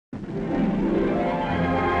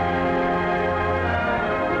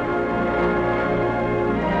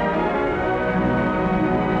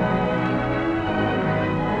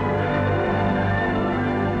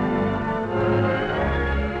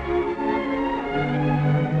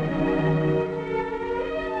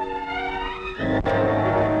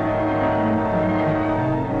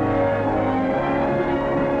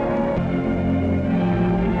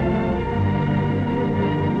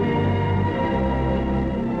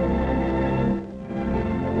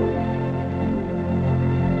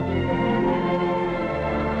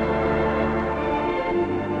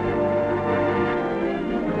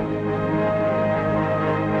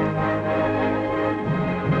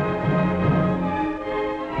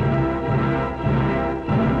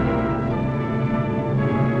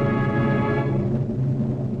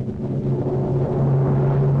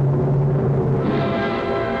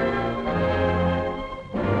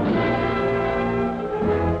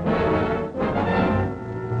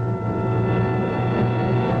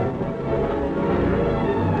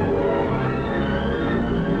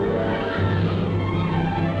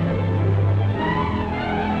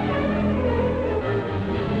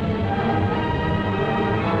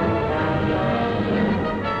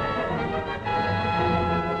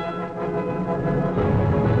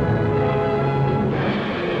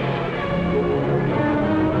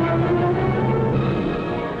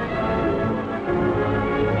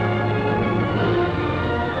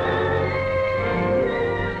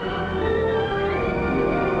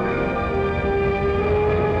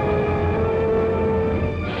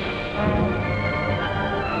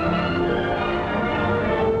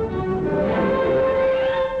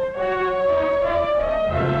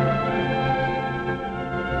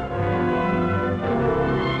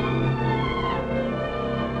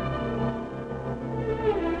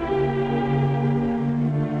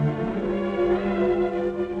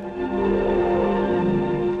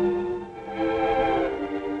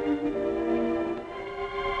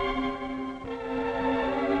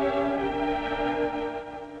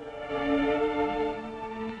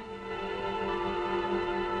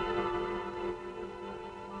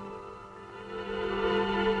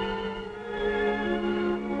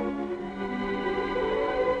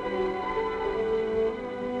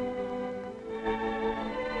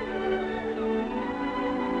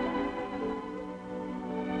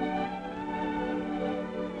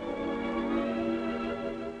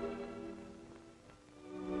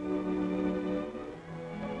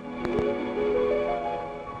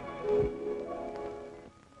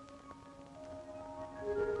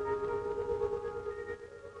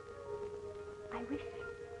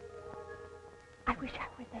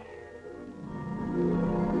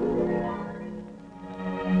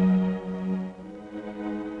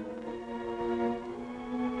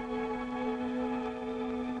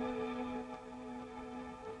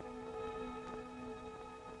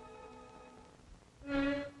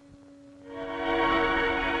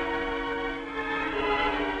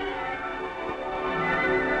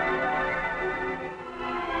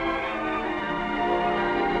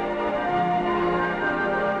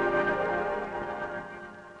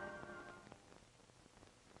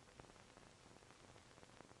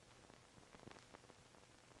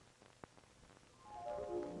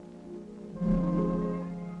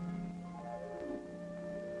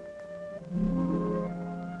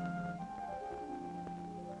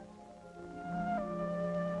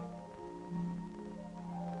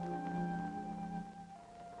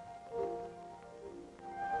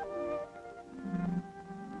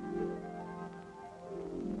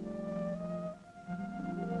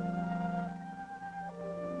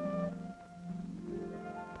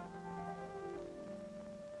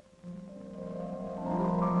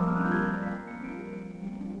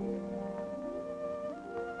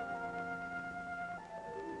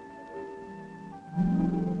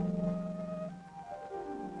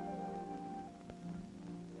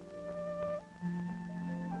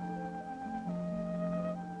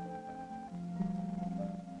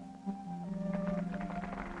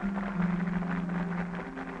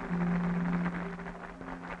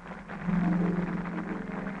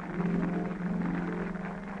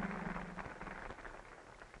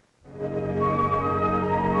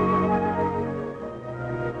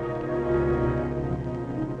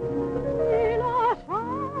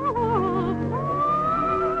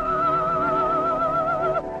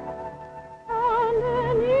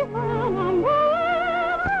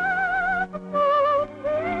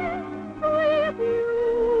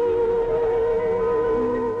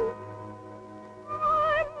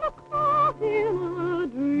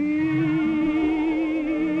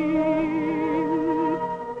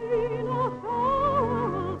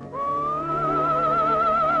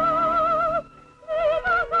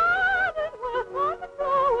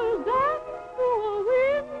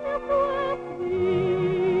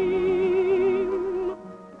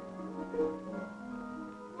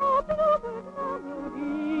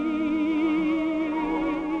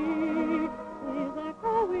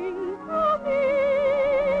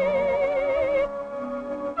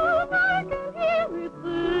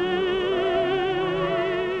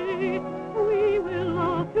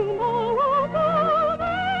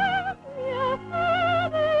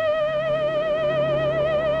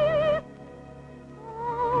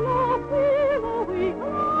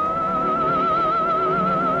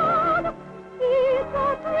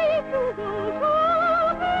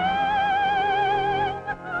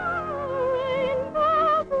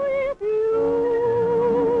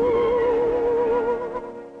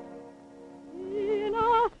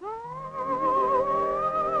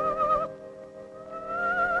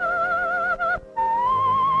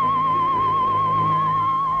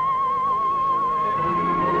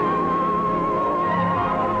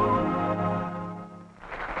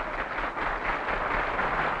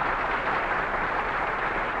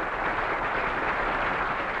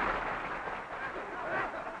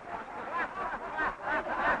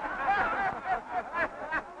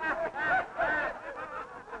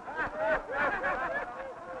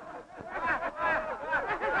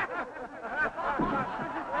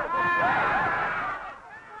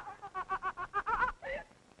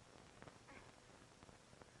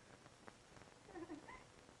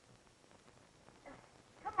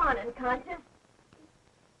Constance.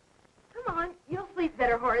 Come on, you'll sleep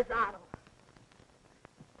better horizontal.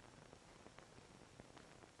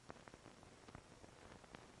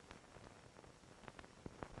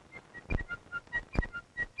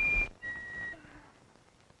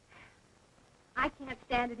 I can't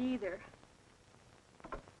stand it either.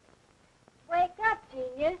 Wake up,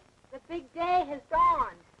 genius. The big day has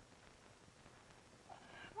dawned.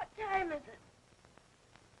 What time is it?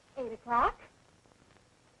 8 o'clock.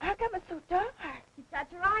 How come it's so dark? You've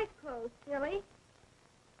got your eyes closed, silly.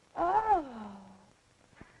 Oh.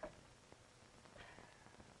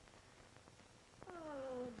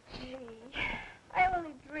 Oh, gee. I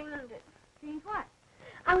only dreamed it. Dreamed what?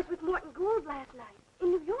 I was with Morton Gould last night in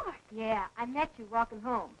New York. Yeah, I met you walking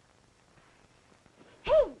home.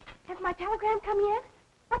 Hey, has my telegram come yet?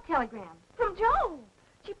 What telegram? From Jo.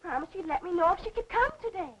 She promised she'd let me know if she could come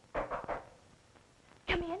today.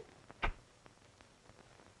 Come in.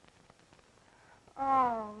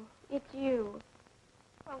 Oh, it's you.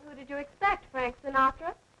 Well, who did you expect, Frank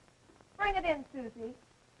Sinatra? Bring it in, Susie.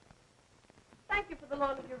 Thank you for the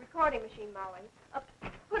loan of your recording machine, Molly.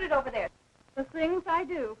 Put it over there. The things I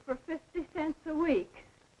do for 50 cents a week.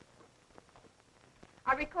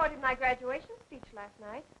 I recorded my graduation speech last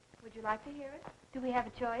night. Would you like to hear it? Do we have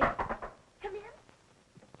a choice? Come in.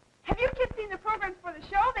 Have you kids seen the programs for the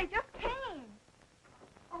show? They just came.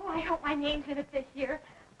 Oh, I hope my name's in it this year.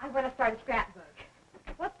 I want to start a scrapbook.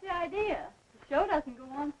 What's the idea? The show doesn't go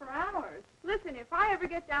on for hours. Listen, if I ever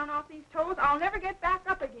get down off these toes, I'll never get back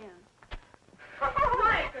up again.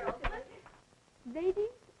 Hi, girls.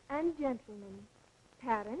 Ladies and gentlemen,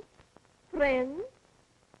 parents, friends.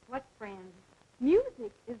 What friends?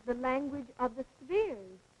 Music is the language of the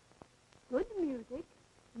spheres. Good music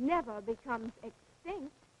never becomes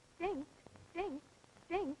extinct, extinct.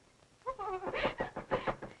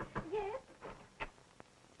 Yes?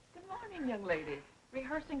 Good morning, young lady.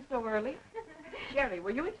 Rehearsing so early? Sherry,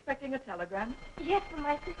 were you expecting a telegram? Yes, from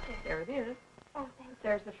my sister. There it is. Oh, thanks.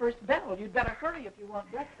 There's the first bell. You'd better hurry if you want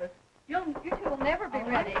breakfast. You two will never be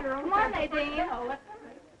ready. Come on, Nadine.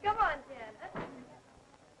 Come on, Jen.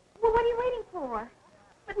 Well, what are you waiting for?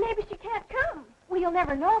 But maybe she can't come. Well, you'll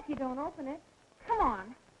never know if you don't open it. Come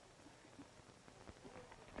on.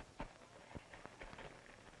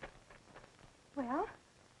 Well?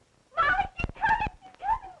 Molly, she's coming! She's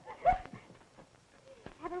coming!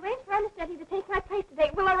 I've arranged for understudy to take my place today.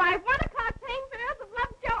 We'll arrive 1 o'clock paying fares of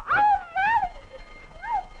Love Joe. Oh, Molly!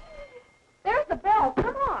 There's the bell.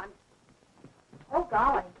 Come on. Oh,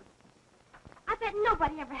 golly. I bet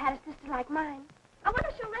nobody ever had a sister like mine. I wonder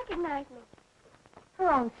if she'll recognize me.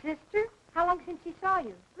 Her own sister? How long since she saw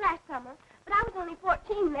you? Last summer, but I was only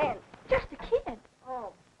 14 then. Just a kid.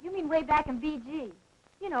 Oh, you mean way back in BG.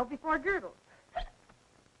 You know, before Girdle.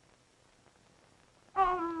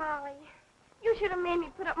 Oh, Molly, you should have made me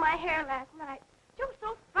put up my hair last night. She was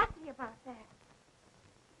so fussy about that.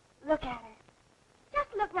 Look at her.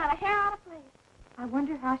 Just look, not a hair out of place. I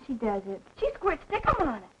wonder how she does it. She squirts stickum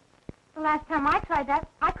on it. The last time I tried that,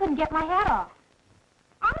 I couldn't get my hat off.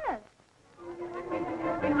 Honest.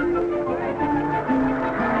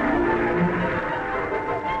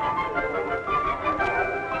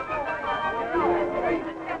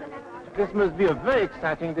 This must be a very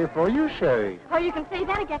exciting day for you, Sherry. Oh, you can say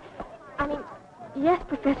that again. I mean, Yes,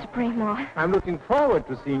 Professor Braymore. I'm looking forward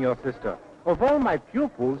to seeing your sister. Of all my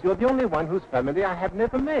pupils, you're the only one whose family I have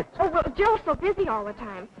never met. Oh, well, Jo's so busy all the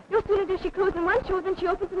time. No sooner does she close in one show than she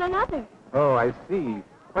opens in another. Oh, I see.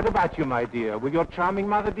 What about you, my dear? Will your charming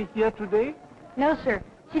mother be here today? No, sir.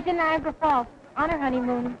 She's in Niagara Falls on her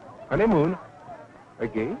honeymoon. Honeymoon?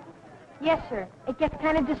 Again? Yes, sir. It gets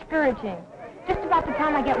kind of discouraging. Just about the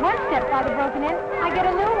time I get one stepfather broken in, I get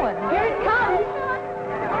a new one. Here it comes.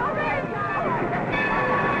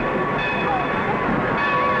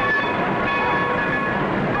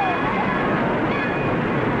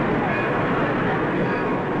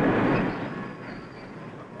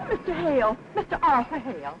 Mr. Hale, Mr. Arthur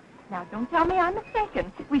Hale. Now, don't tell me I'm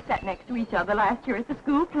mistaken. We sat next to each other last year at the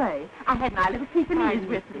school play. I had my little Pekingese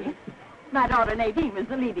with me. My daughter Nadine was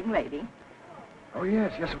the leading lady. Oh,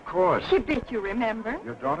 yes, of course. She bit you, remember?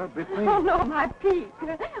 Your daughter bit me? Oh, no, my Pete.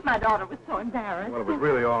 My daughter was so embarrassed. Well, it was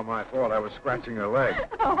really all my fault. I was scratching her leg.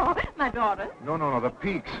 Oh, my daughter. No, the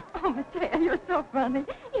peaks. Oh, Mr. Hale, you're so funny.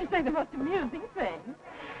 You say the most amusing things.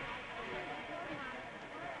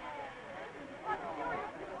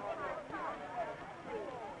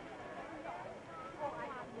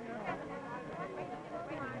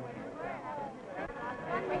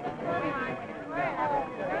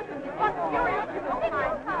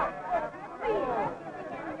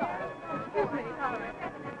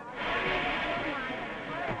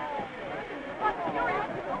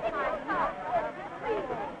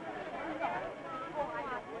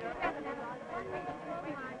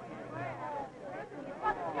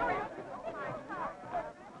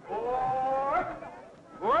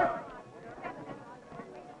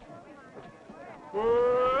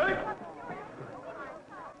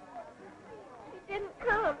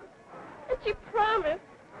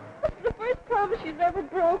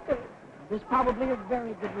 There's probably a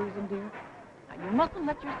very good reason, dear. Now, you mustn't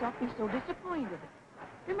let yourself be so disappointed.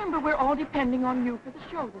 Remember, we're all depending on you for the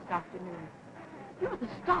show this afternoon. You're the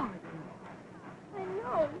star, you know. I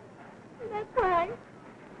know.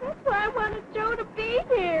 That's why I wanted Joe to be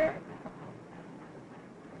here.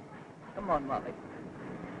 Come on, Molly.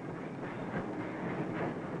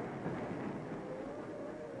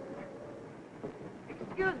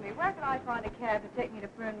 Excuse me, where can I find a cab to take me to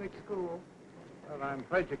Fernwood School? Well, I'm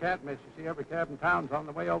afraid you can't, miss. You see, every cab in town's on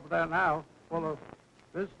the way over there now, full of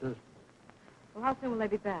visitors. Well, how soon will they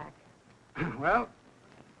be back? Well,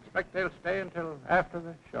 expect they'll stay until after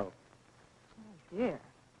the show. Oh, dear.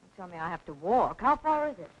 You tell me I have to walk. How far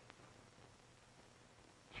is it?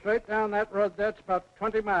 Straight down that road, that's about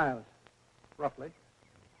 20 miles, roughly.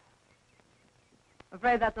 I'm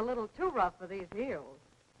afraid that's a little too rough for these heels.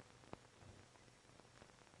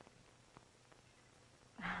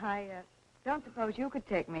 I don't suppose you could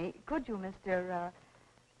take me, could you, Mr.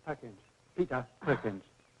 Perkins. Peter Perkins.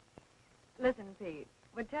 Listen, Pete,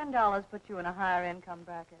 would $10 put you in a higher income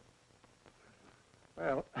bracket?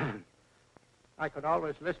 Well, I could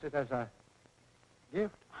always list it as a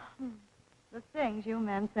gift. The things you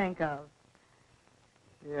men think of.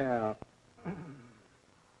 Yeah.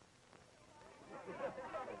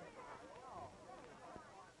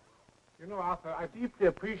 You know, Arthur, I deeply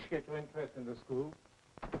appreciate your interest in the school.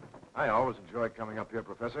 I always enjoy coming up here,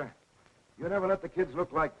 Professor. You never let the kids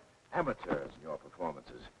look like amateurs in your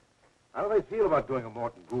performances. How do they feel about doing a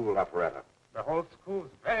Morton Gould operetta? The whole school's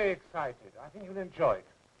very excited. I think you'll enjoy it.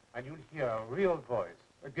 And you'll hear a real voice,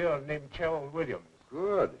 a girl named Cheryl Williams.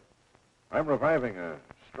 Good. I'm reviving a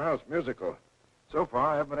Strauss musical. So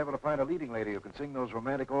far, I haven't been able to find a leading lady who can sing those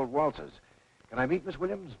romantic old waltzes. Can I meet Miss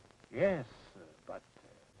Williams? Yes, but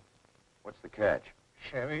What's the catch?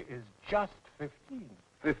 Sherry is just 15.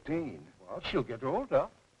 15? Well, she'll get older.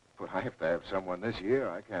 But I have to have someone this year.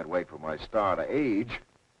 I can't wait for my star to age.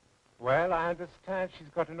 Well, I understand she's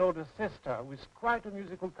got an older sister who is quite a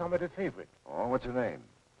musical comedy favorite. Oh, what's her name?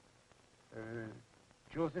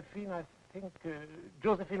 Josephine, I think,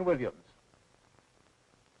 Josephine Williams.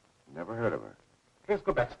 Never heard of her. Let's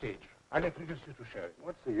go backstage. I'll introduce you to Sherry.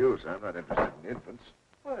 What's the use? I'm not interested in infants.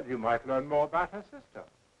 Well, you might learn more about her sister.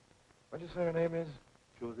 What'd you say her name is?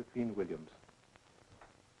 Josephine Williams.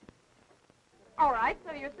 All right,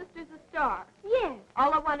 so your sister's a star. Yes.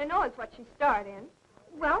 All I want to know is what she starred in.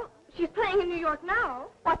 Well, she's playing in New York now.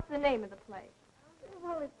 What's the name of the play?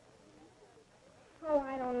 Well, it's... Oh,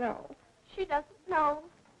 I don't know. She doesn't know.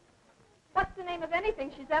 What's the name of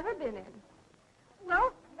anything she's ever been in?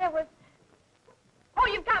 Well, there was... Oh,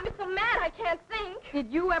 you've got me so mad I can't think.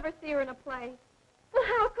 Did you ever see her in a play? Well,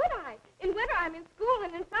 how could I? In winter, I'm in school,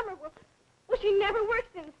 and in summer, well, she never works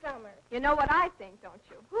in summer. You know what I think, don't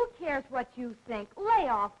you? Who cares what you think? Lay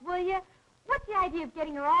off, will you? What's the idea of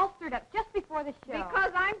getting her all stirred up just before the show?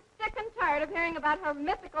 Because I'm sick and tired of hearing about about her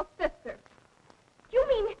mythical sister. You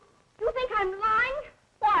mean you think I'm lying?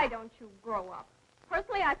 Why don't you grow up?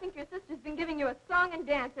 Personally, I think your sister's been giving you a song and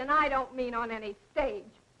dance, and I don't mean on any stage.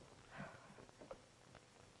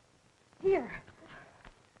 Here.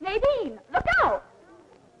 Nadine, look out!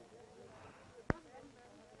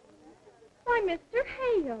 Why, Mr.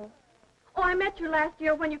 Hale. Oh, I met you last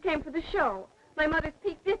year when you came for the show. My mother's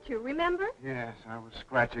peak ditched you, remember? Yes, I was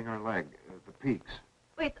scratching her leg, the peaks.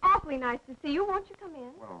 Well, it's awfully nice to see you. Won't you come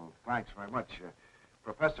in? Well, thanks very much.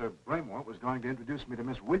 Professor Braymore was going to introduce me to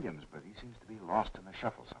Miss Williams, but he seems to be lost in the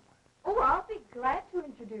shuffle somewhere. Oh, I'll be glad to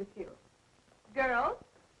introduce you. Girls,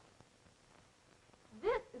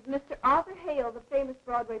 this is Mr. Arthur Hale, the famous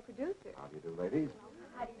Broadway producer. How do you do, ladies?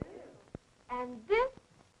 How do you do? And this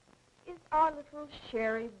is our little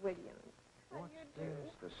Sherry Williams. What's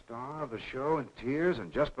this? The star of the show in tears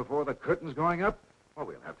and just before the curtain's going up? Well,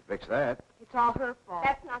 we'll have to fix that. It's all her fault.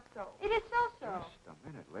 That's not so. It is so. Just a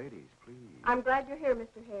minute, ladies, please. I'm glad you're here,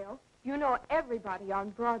 Mr. Hale. You know everybody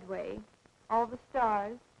on Broadway, all the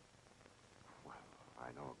stars. Well,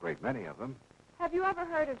 I know a great many of them. Have you ever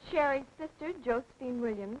heard of Sherry's sister, Josephine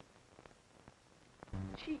Williams?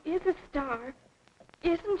 She is a star,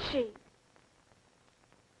 isn't she?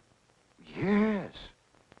 Yes.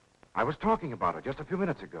 I was talking about her just a few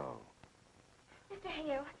minutes ago. Mr.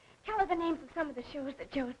 Hale, tell her the names of some of the shows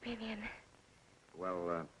that Joe's been in.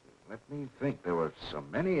 Well, let me think. There were so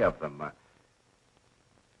many of them.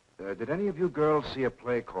 Did any of you girls see a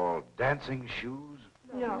play called Dancing Shoes?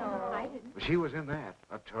 No, I didn't. She was in that.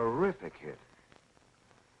 A terrific hit.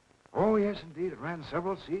 Oh, yes, indeed. It ran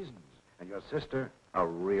several seasons. And your sister, a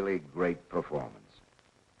really great performance.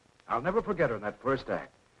 I'll never forget her in that first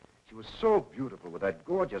act. She was so beautiful with that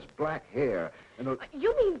gorgeous black hair and the...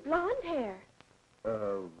 You mean blonde hair?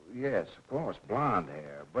 Yes, of course, blonde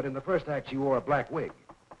hair. But in the first act, she wore a black wig.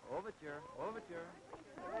 Overture.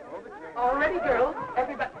 All ready, girls.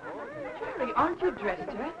 Everybody. Sherry, aren't you dressed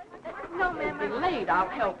yet? No, ma'am. You're late. I'll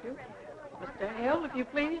help you. Mr. Hale, if you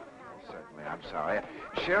please. Certainly, I'm sorry.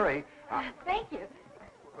 Sherry... Thank you.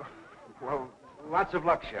 Well, lots of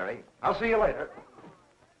luck, Sherry. I'll see you later.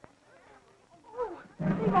 Oh,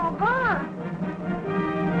 they've all gone.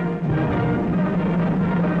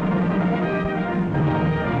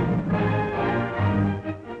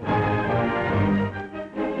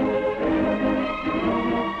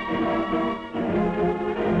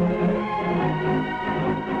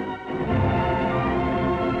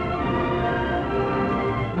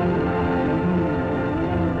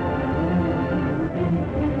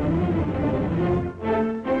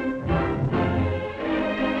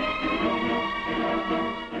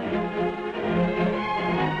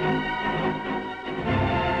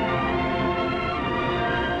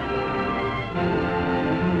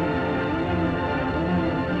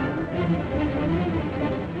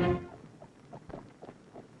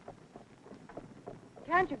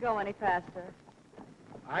 Can't you go any faster?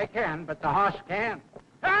 I can, but the horse can't.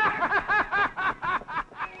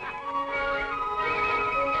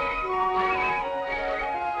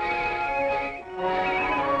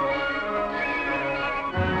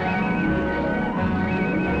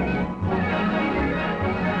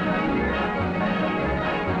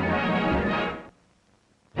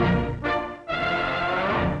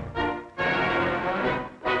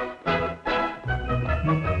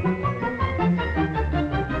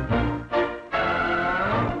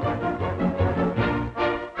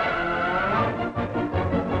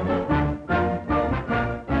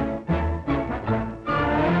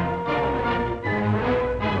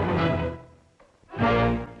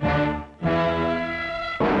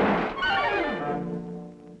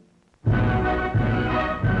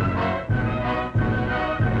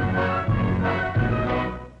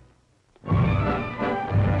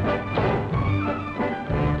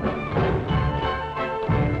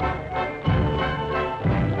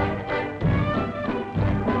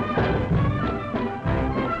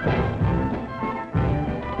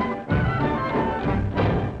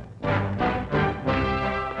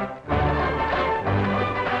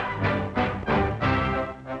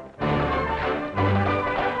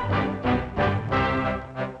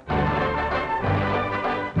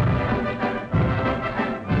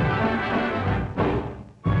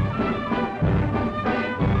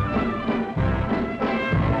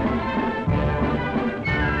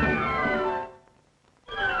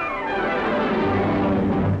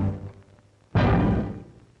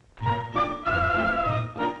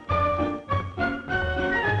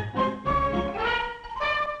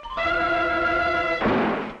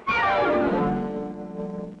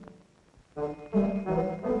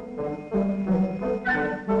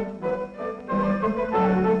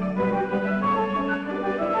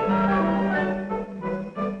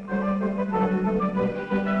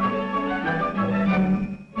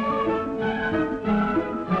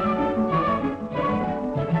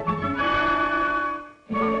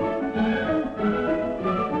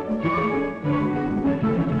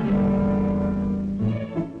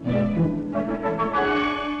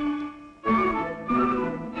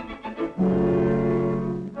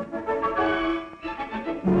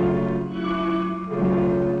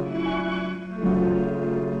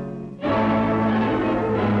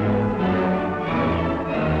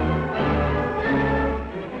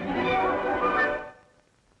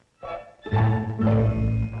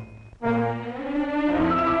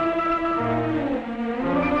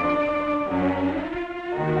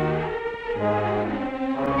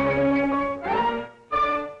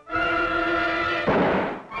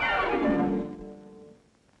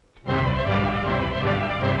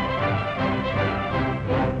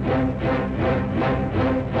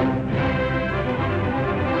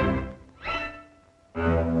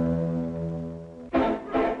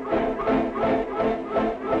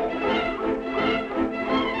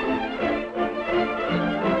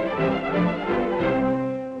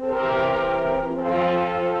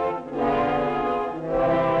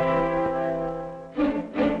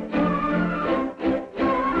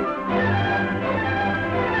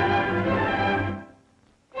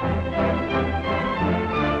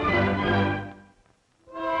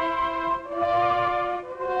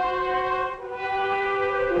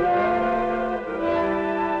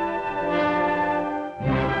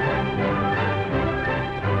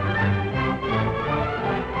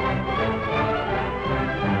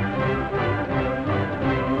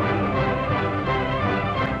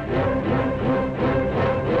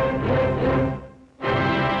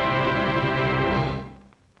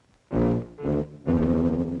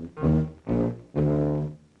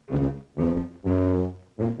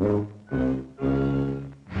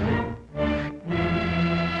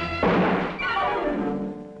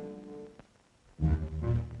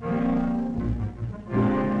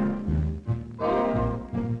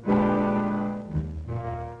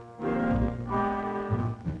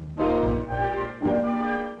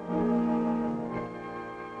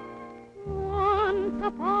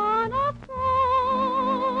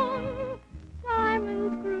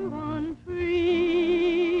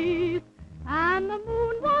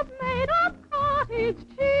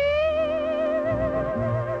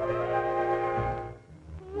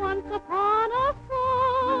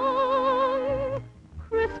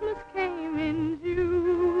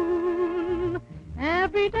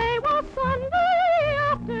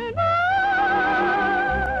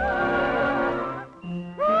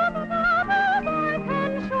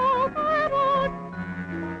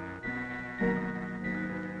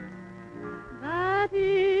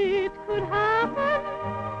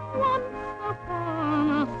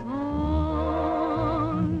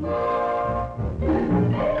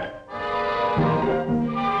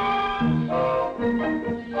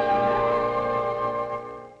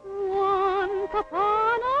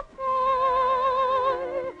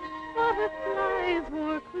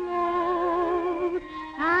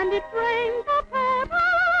 and it rains the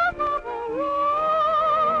petals of a rose.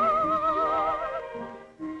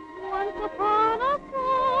 Once upon a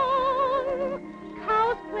time,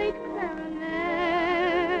 cows played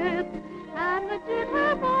clarinet, and the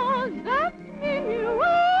jitterbugs danced minuet.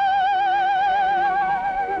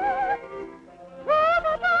 Through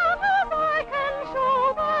the letters I can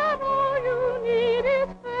show that all you need is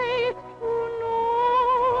faith to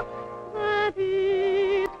know that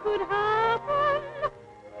it could happen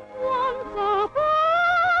once upon a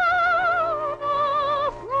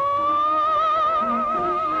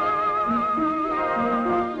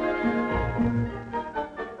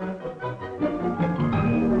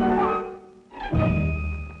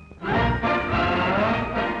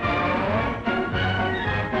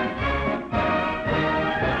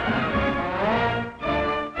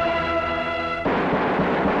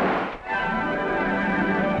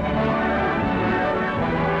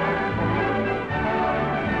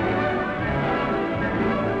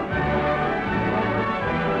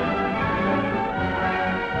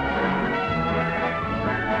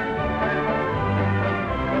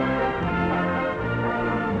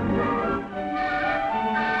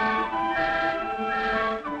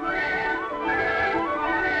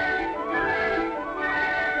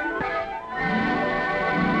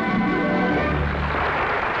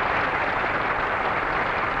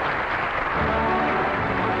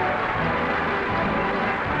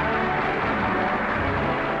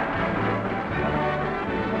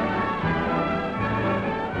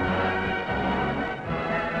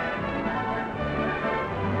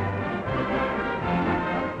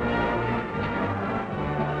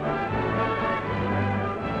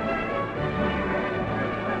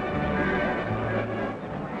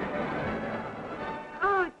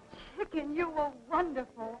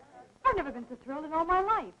Wonderful. I've never been so thrilled in all my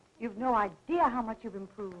life. You've no idea how much you've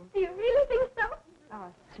improved. Do you really think so? Oh,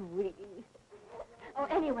 sweetie. Oh,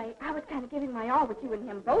 anyway, I was kind of giving my all with you and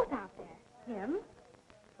him both out there. Him?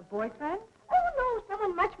 A boyfriend? Oh, no,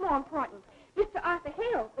 someone much more important. Mr. Arthur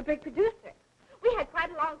Hale, the big producer. We had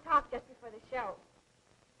quite a long talk just before the show.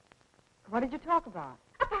 What did you talk about?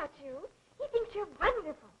 About you. He thinks you're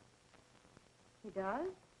wonderful. He does?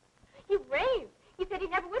 He raved. He said he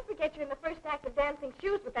never would forget you in the first act of Dancing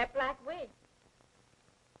Shoes with that black wig.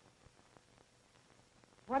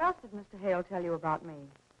 What else did Mr. Hale tell you about me?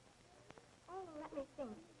 Oh, let me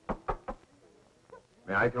think.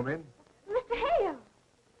 May I come in? Mr. Hale.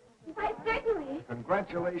 Why, certainly.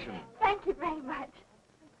 Congratulations. Thank you very much.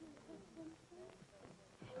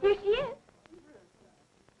 Here she is.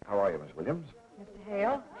 How are you, Miss Williams? Mr.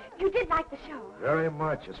 Hale? You did like the show. Very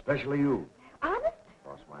much, especially you. Honest?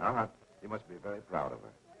 Cross my heart. You must be very proud of her.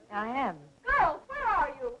 I am. Girls, where are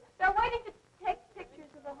you? They're waiting to take pictures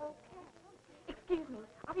of the whole cast. Excuse me.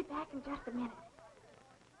 I'll be back in just a minute.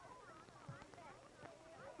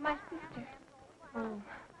 My sister. Oh,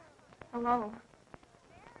 hello.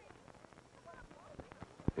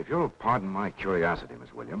 If you'll pardon my curiosity,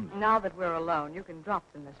 Miss Williams. Now that we're alone, you can drop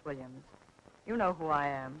them, Miss Williams. You know who I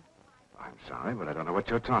am. I'm sorry, but I don't know what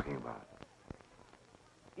you're talking about.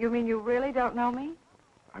 You mean you really don't know me?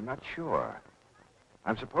 I'm not sure.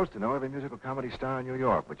 I'm supposed to know every musical comedy star in New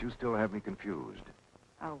York, but you still have me confused.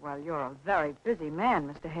 Oh, well, you're a very busy man,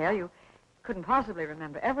 Mr. Hale. You couldn't possibly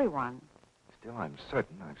remember everyone. Still, I'm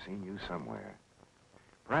certain I've seen you somewhere.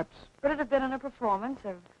 Perhaps, Could it have been in a performance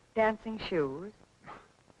of Dancing Shoes?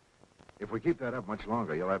 if we keep that up much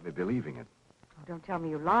longer, you'll have me believing it. Oh, don't tell me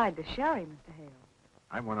you lied to Sherry, Mr. Hale.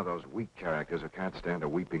 I'm one of those weak characters who can't stand a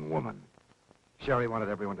weeping woman. Sherry wanted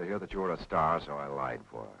everyone to hear that you were a star, so I lied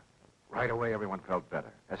for her. Right away, everyone felt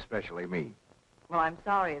better, especially me. Well, I'm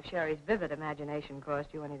sorry if Sherry's vivid imagination caused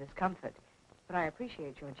you any discomfort, but I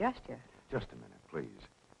appreciate your gesture. Just a minute, please.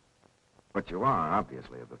 But you are,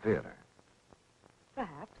 obviously, of the theater.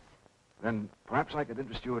 Perhaps. Then perhaps I could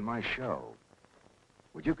interest you in my show.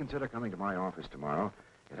 Would you consider coming to my office tomorrow?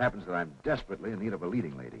 It happens that I'm desperately in need of a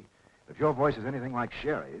leading lady. If your voice is anything like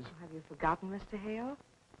Sherry's... Have you forgotten, Mr. Hale?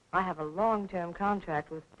 I have a long-term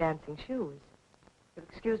contract with Dancing Shoes. But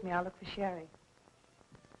excuse me, I'll look for Sherry.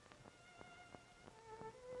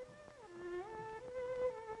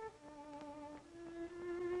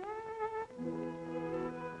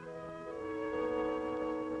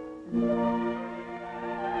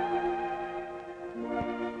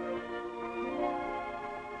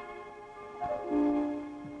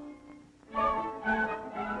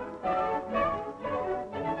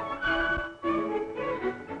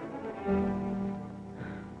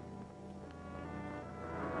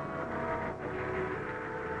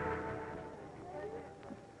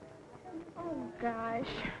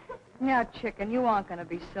 Now, chicken, you aren't going to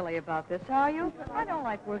be silly about this, are you? I don't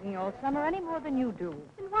like working all summer any more than you do.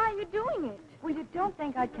 Then why are you doing it? Well, you don't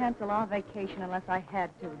think I'd cancel our vacation unless I had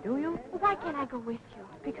to, do you? Well, why can't I go with you?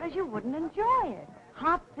 Because you wouldn't enjoy it.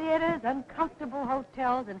 Hot theaters, uncomfortable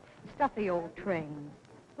hotels, and stuffy old trains.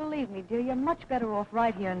 Believe me, dear, you're much better off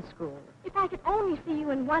right here in school. If I could only see you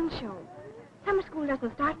in one show. Summer school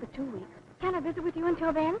doesn't start for 2 weeks. Can I visit with you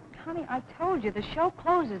until then? Honey, I told you the show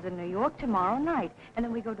closes in New York tomorrow night, and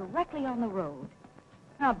then we go directly on the road.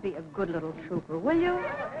 Now, be a good little trooper, will you?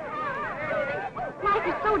 Life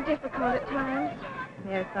is so difficult at times.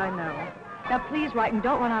 Yes, I know. Now, please write and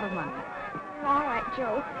don't run out of money. All right,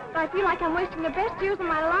 Joe. But I feel like I'm wasting the best years of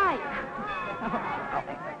my life.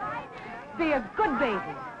 Be a good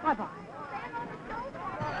baby. Bye-bye.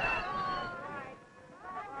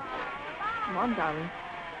 Come on, darling.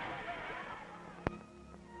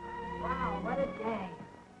 Wow, what a day.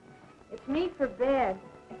 It's me for bed.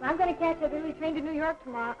 If I'm going to catch that early train to New York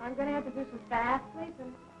tomorrow, I'm going to have to do some fast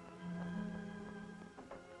sleeping.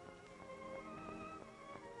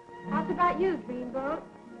 How's about you, Dreamboat?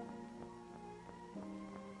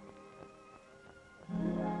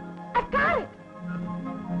 I've got it!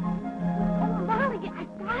 Oh, Molly,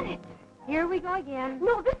 I've got it. Here we go again.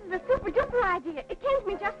 No, this is a super-duper idea. It came to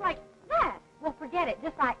me just like that. Well, forget it.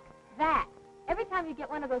 Just like that. Every time you get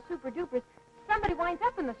one of those super-dupers, somebody winds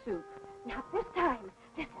up in the soup. Now, this time,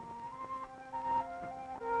 listen.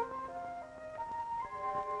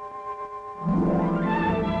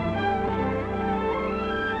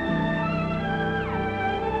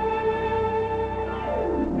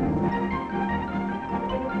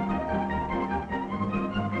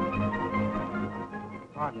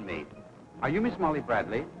 Pardon me. Are you Miss Molly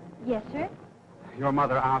Bradley? Yes, sir. Your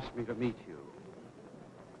mother asked me to meet you.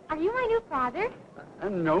 Are you my new father?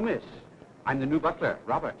 No, miss. I'm the new butler,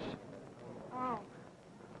 Roberts. Oh.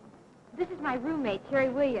 This is my roommate, Terry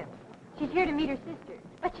Williams. She's here to meet her sister,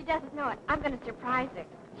 but she doesn't know it. I'm going to surprise her.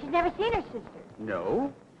 She's never seen her sister.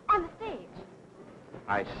 No? On the stage.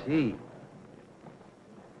 I see.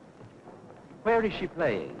 Where is she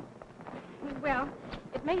playing? Well,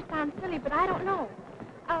 it may sound silly, but I don't know.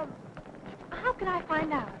 How can I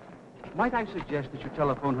find out? Might I suggest that you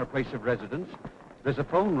telephone her place of residence? There's a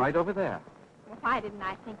phone right over there. Well, why didn't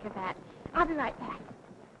I think of that? I'll be right back.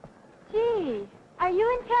 Gee, are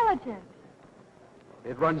you intelligent?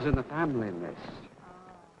 It runs in the family, miss.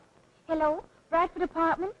 Hello, Bradford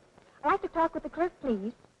Apartment. I'd like to talk with the clerk,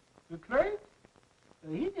 please. The clerk?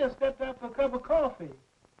 He just stepped out for a cup of coffee.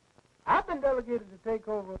 I've been delegated to take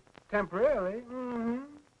over temporarily. Mm-hmm.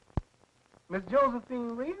 Miss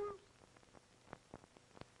Josephine Williams?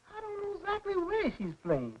 I don't know exactly where she's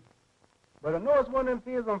playing. But I know it's one of them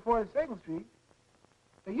fields on 42nd Street.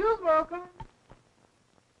 You're welcome.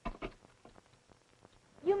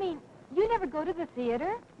 You mean you never go to the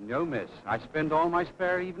theater? No, miss. I spend all my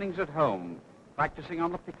spare evenings at home, practicing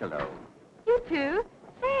on the piccolo. You too?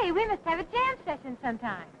 Say, we must have a jam session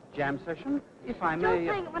sometime. Jam session? If I Joe's may...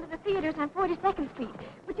 playing at one of the theaters on 42nd Street.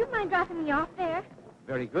 Would you mind dropping me off there?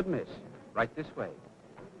 Very good, miss. Right this way.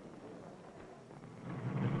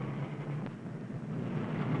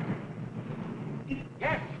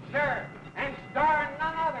 Yes, sir. And star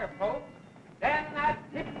none other, folks, than that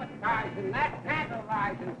hypnotizing, that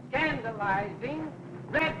tantalizing, scandalizing,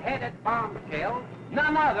 red-headed bombshell,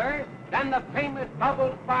 none other than the famous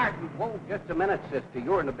Bubbles Barton. Whoa, just a minute, sister.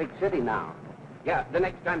 You're in a big city now. Yeah, the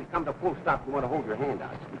next time you come to full stop, you want to hold your hand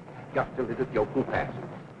out. Just a little joke who passes.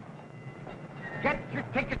 Get your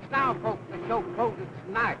tickets now, folks. The show closes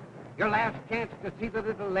tonight. Your last chance to see the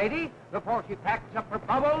little lady before she packs up her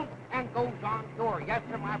bubbles and goes on tour. Yes,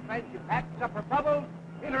 sir, my friend, she packs up her bubbles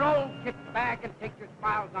in her old kit bag and takes your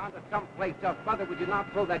smiles on to someplace else. Mother, would you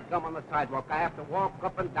not throw that gum on the sidewalk? I have to walk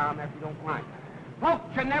up and down there if you don't mind. Folks,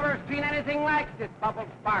 you never seen anything like this, Bubbles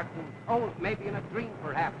Barton. Oh, maybe in a dream,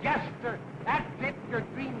 perhaps. Yes, sir, that's it. Your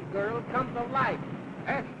dream girl comes to life.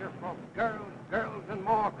 Yes, sir, folks. Girls, girls, and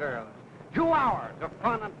more girls. 2 hours of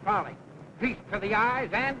fun and frolic. Feast for the eyes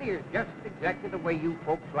and ears, just exactly the way you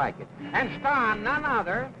folks like it. And star none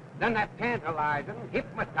other than that tantalizing,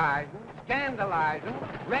 hypnotizing, scandalizing,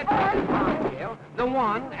 red-headed bombshell, the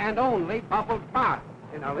one and only Bubbles Barton.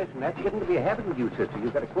 Hey, now listen, that's getting to be a habit with you, sister.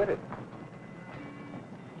 You've got to quit it.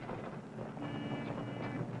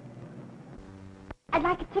 I'd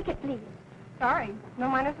like a ticket, please. Sorry, no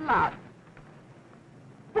minors allowed.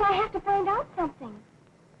 But I have to find out something.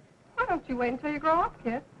 Why don't you wait until you grow up,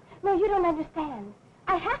 kid? No, you don't understand.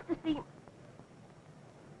 I have to see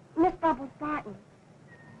Miss Bubbles Barton.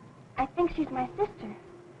 I think she's my sister.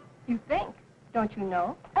 You think? Don't you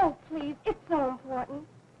know? Oh, please, it's so important.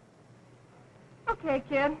 Okay,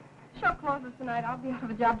 kid. Show closes tonight. I'll be out of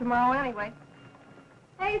a job tomorrow anyway.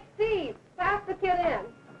 Hey, Steve, pass the kid in.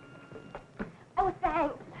 Oh,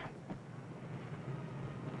 thanks.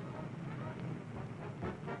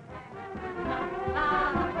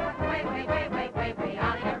 Way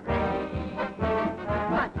out of your range.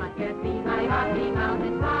 But I can't be my Rocky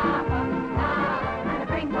Mountain Papa. And the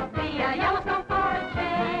ring will be a Yellowstone for a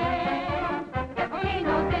change. Get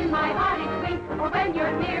volcanoes in my heart each week, or when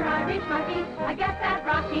you're near, I reach my feet. I get that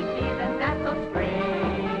rocky feeling that's so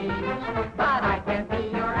strange. But I can't be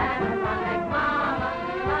your animatronic mama.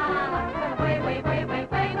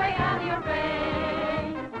 Way out of your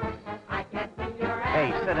range. I can't be your animatronic.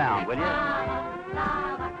 Hey, sit down, will you?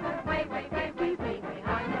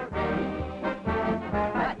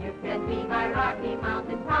 Rocky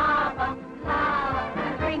Mountain Papa,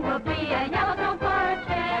 and the ring will be a Yellowstone for a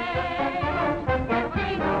change. Get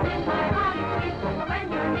tingles in my body, sweet, but when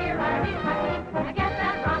you're near, I reach my feet. I get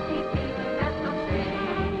that rocky feeling that's so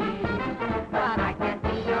strange. But I can't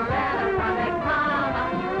be your electronic mama,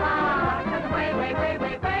 cause way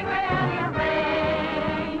out of your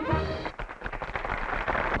range.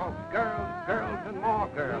 Oh, girls, and more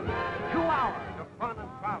girls. 2 hours of fun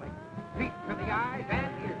and frolic. Feet to the eyes and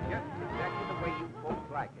ears, just exactly the way you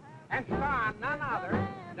folks like it. And star none other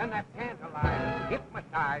than that tantalizing,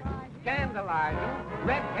 hypnotizing, scandalizing,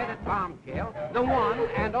 red-headed bombshell, the one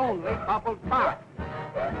and only Bubbles Barton.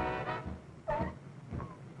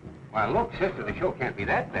 Well, look, sister, the show can't be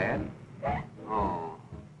that bad. Oh,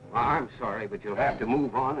 well, I'm sorry, but you'll have to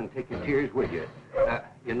move on and take your tears with you.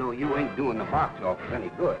 You know, you ain't doing the box office any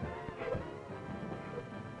good.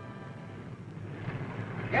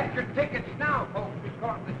 Get your tickets now, folks,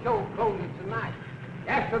 because the show closes tonight.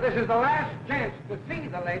 Yes, so this is the last chance to see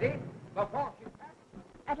the lady before she passes.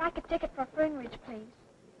 I'd like a ticket for Fernridge, please.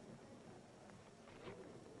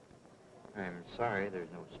 I'm sorry, there's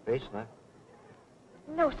no space left.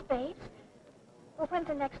 No space? Well, when's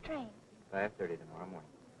the next train? 5:30 tomorrow morning.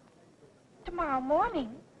 Tomorrow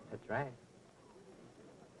morning? That's right.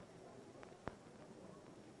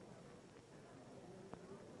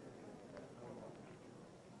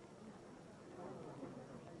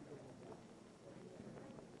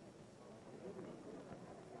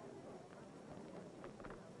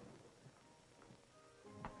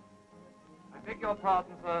 I beg your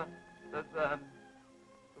pardon, sir.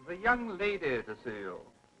 There's a young lady to see you.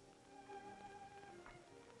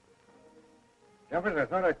 Jefferson, I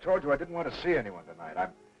thought I told you I didn't want to see anyone tonight.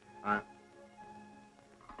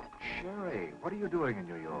 Sherry, what are you doing in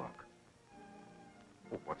New York?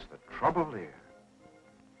 Oh, what's the trouble here?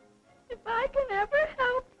 If I can ever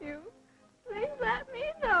help you, please let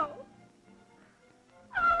me know.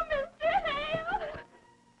 Oh, Mr. Hale!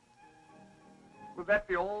 Will that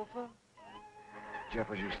be all, sir?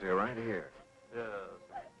 Jeffers, you stay right here. Yes.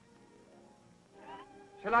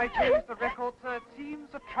 Shall I change the record, sir? It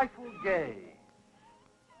seems a trifle gay.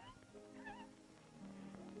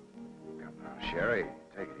 Come now, Sherry,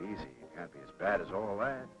 take it easy. It can't be as bad as all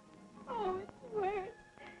that. Oh, it's worse.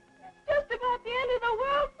 It's just about the end of the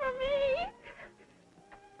world for me.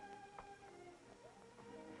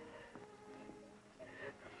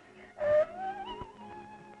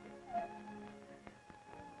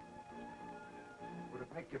 Would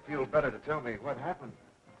it make you feel better to tell me what happened?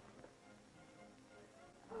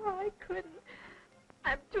 Oh, I couldn't.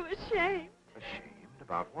 I'm too ashamed. Ashamed?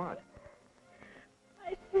 About what?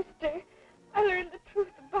 My sister. I learned the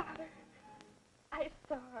truth about her. I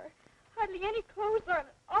saw her. Hardly any clothes on, and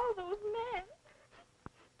all those men.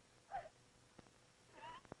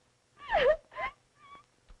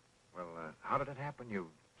 Well, how did it happen?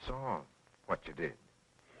 You saw what you did.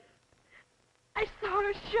 I saw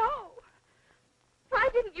her show. Why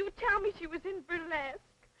didn't you tell me she was in burlesque?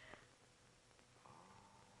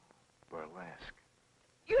 Burlesque.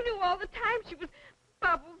 You knew all the time she was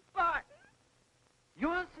Bubbles Barton.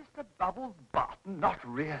 Your sister Bubbles Barton? Not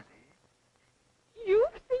really.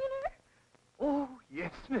 You've seen her? Oh,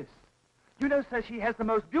 yes, miss. You know, sir, she has the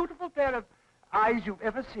most beautiful pair of eyes you've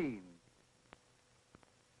ever seen.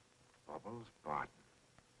 Bubbles Barton.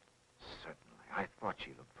 Certainly. I thought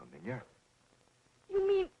she looked familiar. You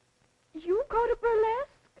mean you go to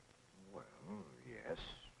burlesque? Well, yes.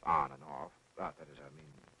 On and off. That is, I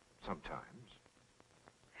mean, sometimes.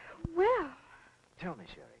 Well. Tell me,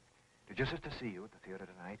 Sherry, did your sister see you at the theater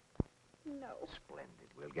tonight? No.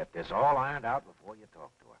 Splendid. We'll get this all ironed out before you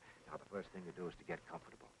talk to her. Now, the first thing to do is to get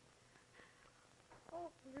comfortable.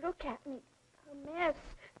 Oh, look at me. A mess.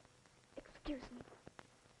 Excuse me.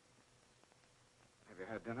 Have you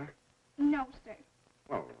had dinner? No, sir.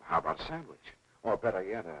 Well, how about a sandwich? Or better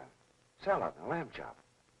yet, a salad and a lamb chop.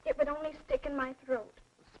 It would only stick in my throat.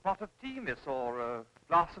 spot of tea, miss, or a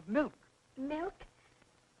glass of milk? Milk?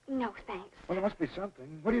 No, thanks. Well, there must be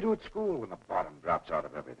something. What do you do at school when the bottom drops out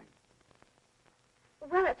of everything?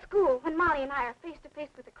 Well, at school, when Molly and I are face to face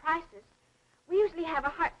with a crisis, we usually have a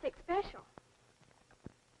heart-sick special.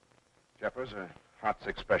 Jeffers, a hot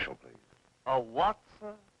 6 special, please. A what,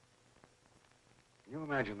 sir? Can you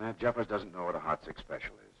imagine that? Jeffers doesn't know what a hot 6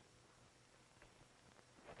 special is.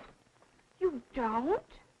 You don't?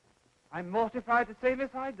 I'm mortified to say, miss,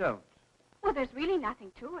 I don't. Well, there's really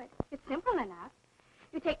nothing to it. It's simple enough.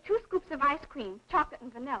 You take 2 scoops of ice cream, chocolate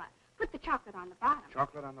and vanilla. Put the chocolate on the bottom.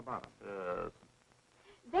 Chocolate on the bottom.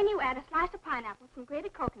 Then you add a slice of pineapple, some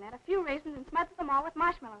grated coconut, a few raisins, and smother them all with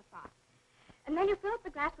marshmallow sauce. And then you fill up the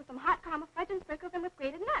glass with some hot caramel fudge and sprinkle them with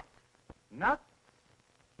grated nuts. Nuts?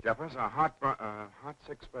 Jeffers, a hot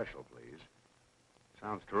 6 special, please.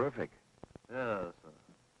 Sounds terrific. Yes, sir.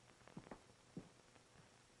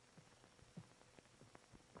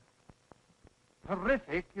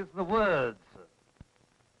 Terrific is the word, sir.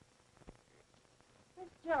 Miss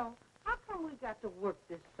Joe, how come we got to work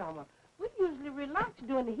this summer? We usually relax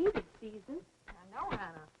during the heated season. I know,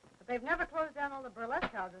 Hannah. But they've never closed down all the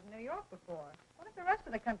burlesque houses in New York before. What if the rest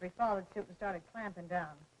of the country followed suit and started clamping down?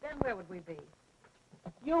 Then where would we be?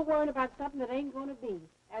 You're worrying about something that ain't going to be.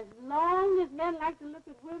 As long as men like to look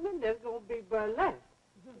at women, there's going to be burlesque.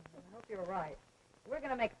 I hope you're right. We're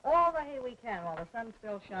going to make all the hay we can while the sun's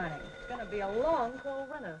still shining. It's going to be a long, cold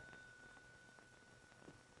winter.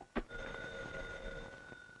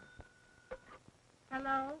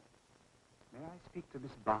 Hello? May I speak to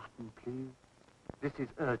Miss Barton, please? This is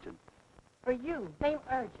urgent. For you. Same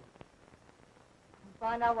urgent.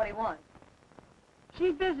 Find out what he wants.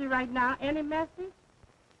 She's busy right now. Any message?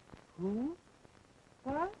 Who?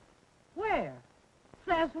 What? Where?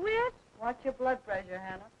 Says which? Watch your blood pressure,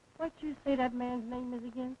 Hannah. What you say that man's name is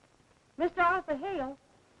again? Mr. Arthur Hale.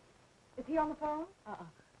 Is he on the phone?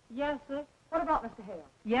 Yes, sir. What about Mr. Hale?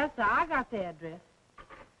 Yes, sir. I got the address.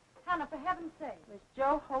 Hannah, for heaven's sake. Miss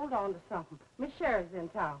Joe, hold on to something. Miss Sherry's in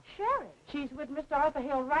town. Sherry? She's with Mr. Arthur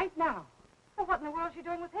Hale right now. Well, what in the world is she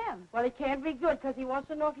doing with him? Well, it can't be good, because he wants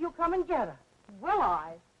to know if you'll come and get her. Will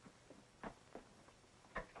I?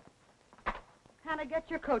 Hannah, get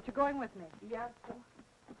your coat. You're going with me. Yes, sir.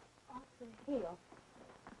 Arthur Hale.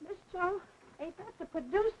 Miss Joe, ain't that the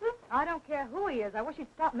producer? I don't care who he is. I wish he'd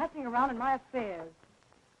stop messing around in my affairs.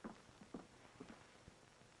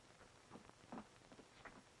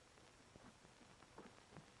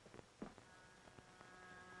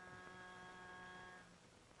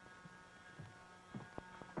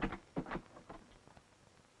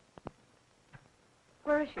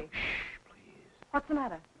 Where is she? Shh, please. What's the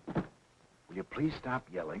matter? Will you please stop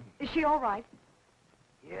yelling? Is she all right?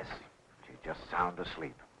 Yes. She's just sound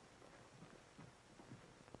asleep.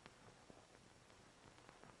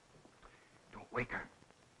 Don't wake her.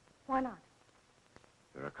 Why not?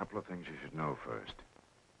 There are a couple of things you should know first.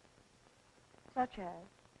 Such as?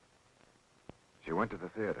 She went to the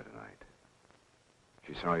theater tonight.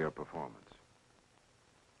 She saw your performance.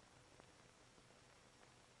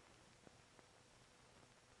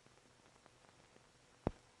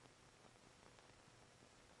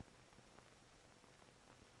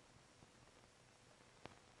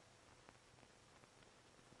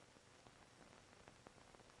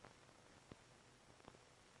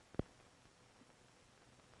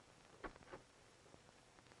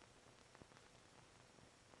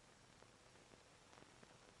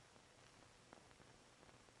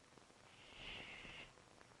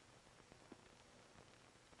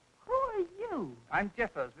 I'm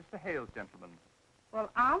Jeffers, Mr. Hale's gentleman.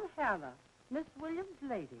 Well, I'm Hannah, Miss Williams'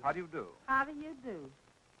 lady. How do you do? How do you do?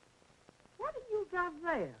 What have you got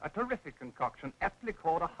there? A terrific concoction, aptly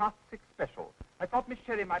called a hot 6 special. I thought Miss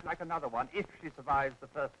Sherry might like another one if she survives the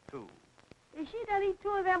first 2. Is she done eat 2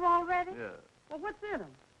 of them already? Yes. Well, what's in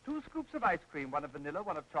them? 2 scoops of ice cream, 1 of vanilla,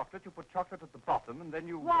 1 of chocolate. You put chocolate at the bottom, and then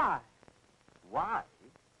you... Why? Why?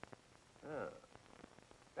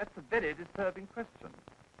 That's a very disturbing question.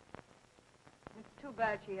 It's too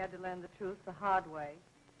bad she had to learn the truth the hard way.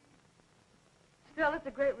 Still, it's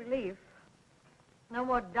a great relief. No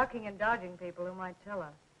more ducking and dodging people who might tell her.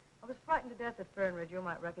 I was frightened to death that Fernridge, you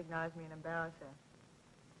might recognize me and embarrass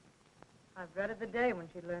her. I've dreaded the day when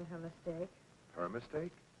she'd learned her mistake. Her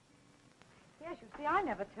mistake? Yes, you see, I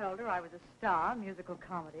never told her I was a star, musical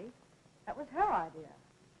comedy. That was her idea.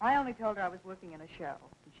 I only told her I was working in a show,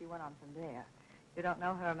 and she went on from there. You don't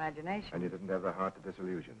know her imagination. And you didn't have the heart to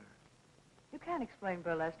disillusion her. You can't explain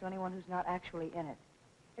burlesque to anyone who's not actually in it.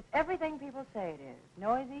 It's everything people say it is.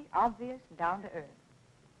 Noisy, obvious, and down to earth.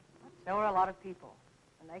 But so are a lot of people.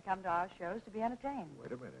 And they come to our shows to be entertained.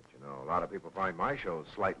 Wait a minute. You know, a lot of people find my shows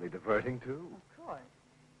slightly diverting, too. Of course.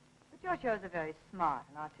 But your shows are very smart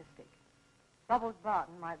and artistic. Bubbles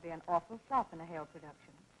Barton might be an awful flop in a Hale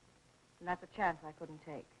production. And that's a chance I couldn't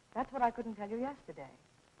take. That's what I couldn't tell you yesterday.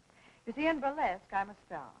 You see, in burlesque, I'm a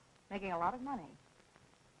star, making a lot of money.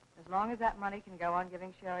 As long as that money can go on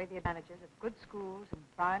giving Sherry the advantages of good schools and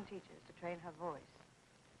fine teachers to train her voice,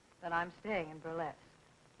 then I'm staying in burlesque.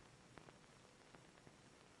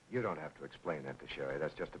 You don't have to explain that to Sherry.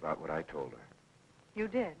 That's just about what I told her. You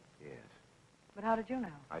did? Yes. But how did you know?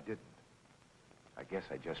 I didn't. I guess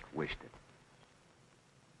I just wished it.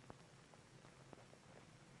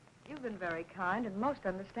 You've been very kind and most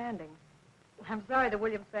understanding. I'm sorry the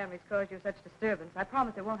Williams family's caused you such disturbance. I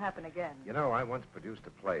promise it won't happen again. You know, I once produced a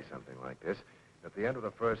play, something like this. At the end of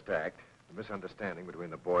the first act, the misunderstanding between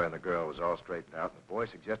the boy and the girl was all straightened out, and the boy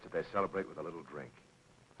suggested they celebrate with a little drink.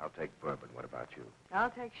 I'll take bourbon. What about you? I'll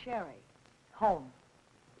take Sherry. Home.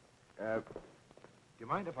 Do you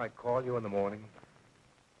mind if I call you in the morning?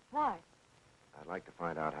 Why? I'd like to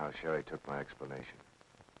find out how Sherry took my explanation.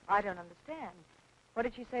 I don't understand. What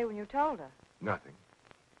did she say when you told her? Nothing.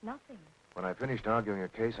 Nothing. When I finished arguing her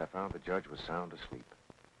case, I found the judge was sound asleep.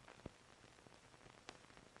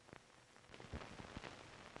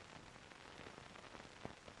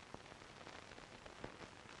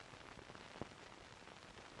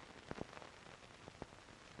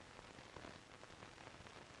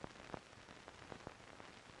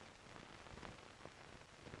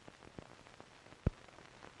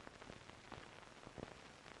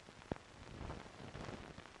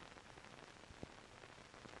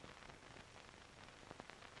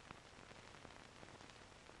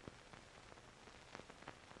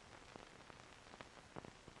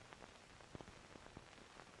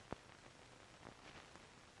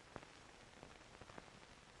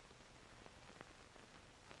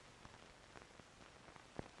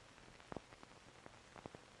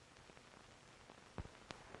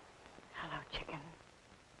 Hello, chicken.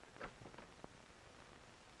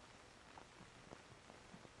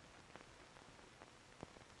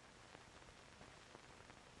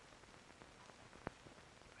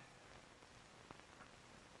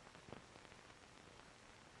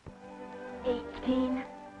 $18,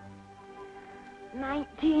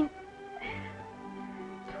 $19,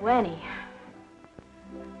 $20.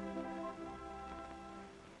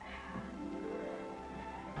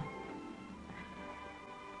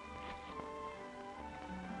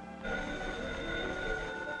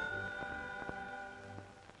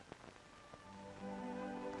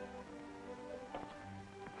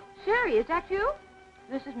 Sherry, is that you?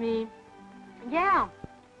 This is me. Yeah.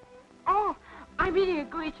 Oh, I'm eating a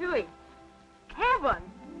gooey chewy. Heaven!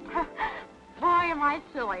 Boy, am I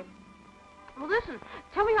silly. Well, listen,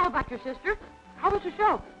 tell me all about your sister. How was the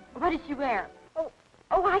show? What did she wear? Oh,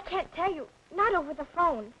 I can't tell you. Not over the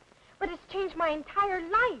phone. But it's changed my entire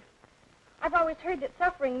life. I've always heard that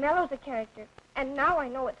suffering mellows a character, and now I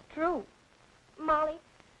know it's true. Molly,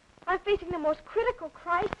 I'm facing the most critical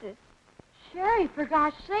crisis. Sherry, for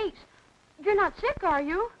gosh sakes. You're not sick, are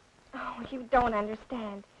you? Oh, you don't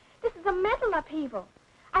understand. This is a mental upheaval.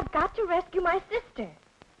 I've got to rescue my sister.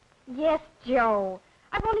 Yes, Joe.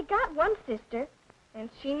 I've only got one sister, and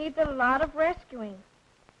she needs a lot of rescuing.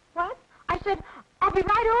 What? I said, I'll be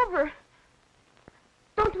right over.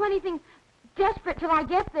 Don't do anything desperate till I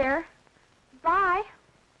get there. Bye.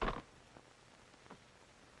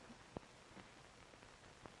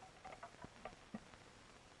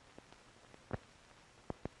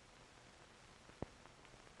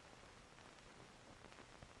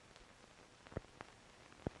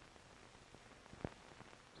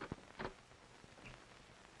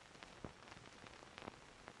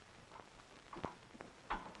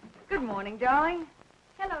 Good morning, darling.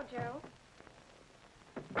 Hello, Joe.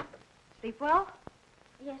 Sleep well?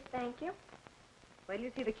 Yes, thank you. Wait till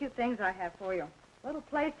you see the cute things I have for you. Little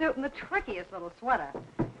play suit and the trickiest little sweater.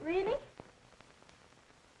 Really?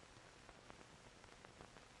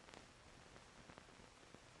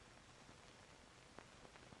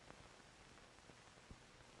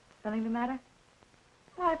 Something the matter?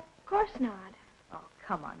 Why, of course not. Oh,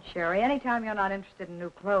 come on, Sherry. Anytime you're not interested in new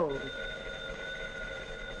clothes.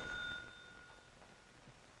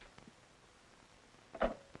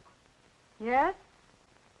 Yes?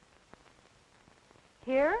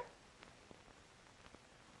 Here?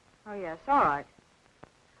 Oh, yes, all right.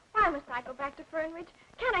 Why must I go back to Fernridge?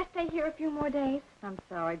 Can't I stay here a few more days? I'm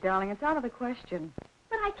sorry, darling. It's out of the question.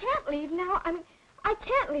 But I can't leave now. I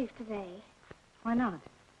can't leave today. Why not?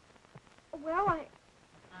 Well, I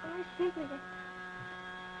simply...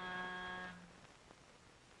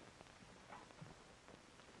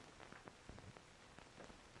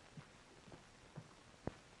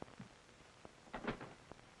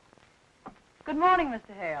 Good morning,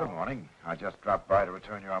 Mr. Hale. Good morning. I just dropped by to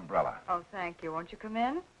return your umbrella. Oh, thank you. Won't you come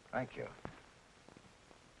in? Thank you.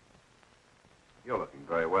 You're looking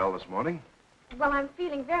very well this morning. Well, I'm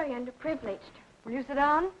feeling very underprivileged. Will you sit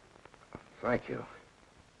down? Thank you.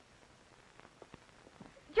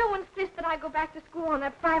 Joe insists that I go back to school on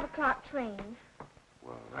that 5 o'clock train.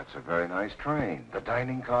 Well, that's a very nice train. The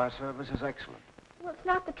dining car service is excellent. Well, it's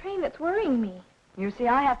not the train that's worrying me. You see,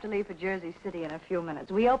 I have to leave for Jersey City in a few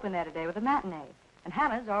minutes. We open there today with a matinee. And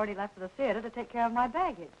Hannah's already left for the theater to take care of my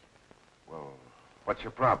baggage. Well, what's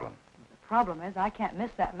your problem? The problem is I can't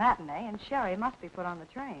miss that matinee, and Sherry must be put on the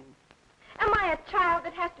train. Am I a child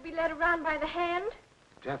that has to be led around by the hand?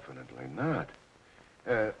 Definitely not.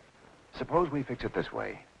 Suppose we fix it this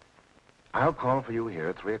way. I'll call for you here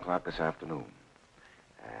at 3 o'clock this afternoon.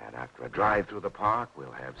 And after a drive through the park,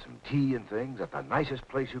 we'll have some tea and things at the nicest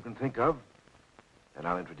place you can think of. Then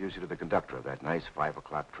I'll introduce you to the conductor of that nice 5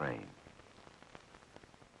 o'clock train.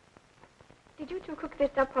 Did you two cook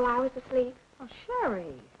this up while I was asleep? Oh,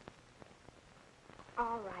 Sherry.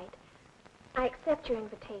 All right. I accept your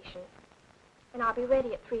invitation. And I'll be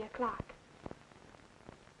ready at 3 o'clock.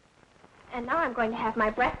 And now I'm going to have my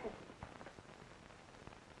breakfast.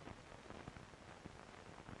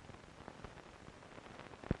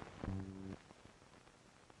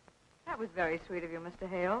 That was very sweet of you, Mr.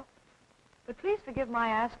 Hale. But please forgive my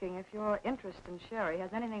asking if your interest in Sherry has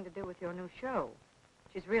anything to do with your new show.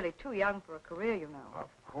 She's really too young for a career, you know. Of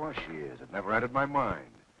course she is. It never entered my mind.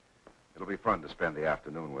 It'll be fun to spend the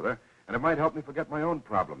afternoon with her, and it might help me forget my own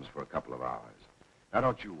problems for a couple of hours. Now,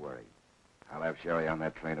 don't you worry. I'll have Sherry on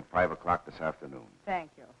that train at 5 o'clock this afternoon. Thank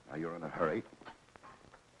you. Now, you're in a hurry.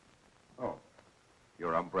 Oh,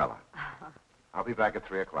 your umbrella. I'll be back at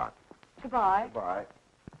 3 o'clock. Goodbye. Goodbye.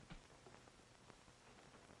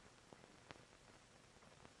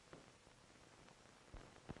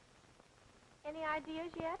 Any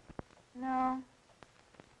ideas yet? No.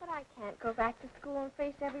 But I can't go back to school and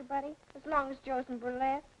face everybody as long as Joe's in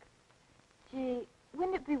burlesque. Gee,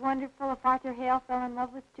 wouldn't it be wonderful if Arthur Hale fell in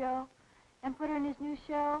love with Joe and put her in his new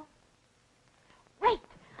show? Wait,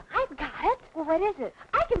 I've got it. Well, what is it?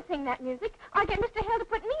 I can sing that music. I'll get Mr. Hale to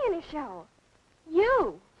put me in his show.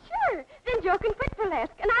 You? Sure. Then Joe can quit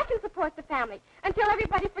burlesque, and I can support the family until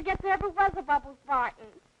everybody forgets there ever was a Bubbles Barton.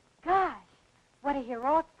 Gosh, what a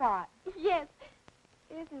heroic thought. Yes,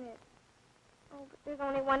 isn't it? Oh, but there's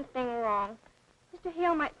only one thing wrong. Mr.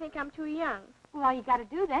 Hale might think I'm too young. Well, all you got to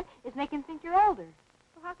do then is make him think you're older.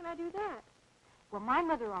 Well, how can I do that? Well, my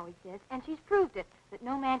mother always says, and she's proved it, that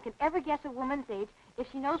no man can ever guess a woman's age if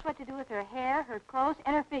she knows what to do with her hair, her clothes,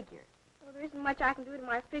 and her figure. Well, there isn't much I can do to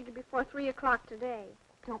my figure before 3 o'clock today.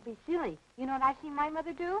 Don't be silly. You know what I've seen my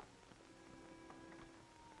mother do?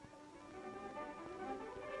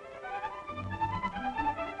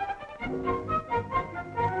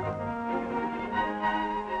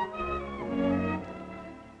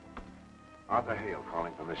 Arthur Hale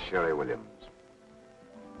calling for Miss Sherry Williams.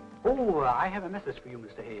 Oh, I have a message for you,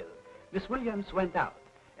 Mr. Hale. Miss Williams went out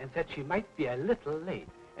and said she might be a little late.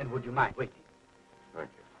 And would you mind waiting? Thank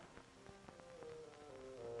you.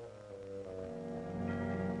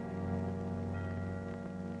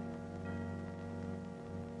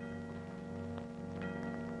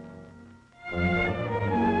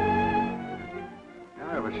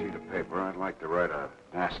 I have a sheet of paper. I'd like to write a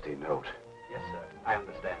nasty note. Yes, sir. I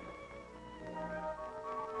understand.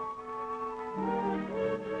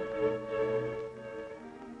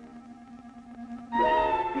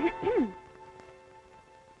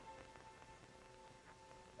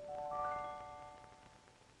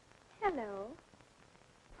 Hello.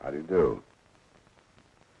 How do you do?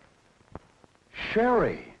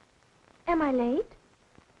 Sherry! Am I late?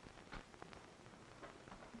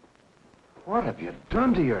 What have you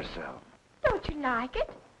done to yourself? Don't you like it?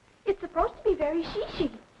 It's supposed to be very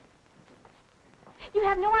she-she. You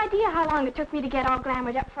have no idea how long it took me to get all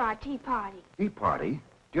glamored up for our tea party. Tea party?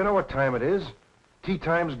 Do you know what time it is? Tea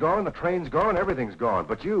time's gone, the train's gone, everything's gone,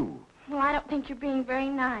 but you. Well, I don't think you're being very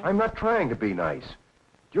nice. I'm not trying to be nice.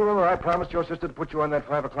 Do you remember I promised your sister to put you on that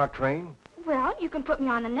 5 o'clock train? Well, you can put me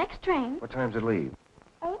on the next train. What time's it leave?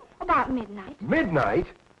 Oh, about midnight. Midnight?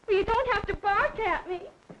 Well, you don't have to bark at me.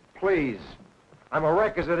 Please. I'm a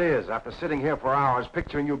wreck as it is after sitting here for hours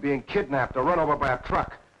picturing you being kidnapped or run over by a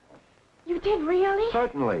truck. You did really?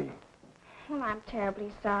 Certainly. Well, I'm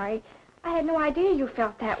terribly sorry. I had no idea you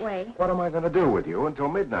felt that way. What am I going to do with you until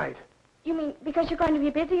midnight? You mean because you're going to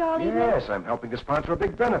be busy all evening? Yes, I'm helping to sponsor a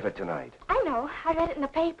big benefit tonight. I know. I read it in the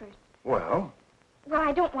papers. Well? Well,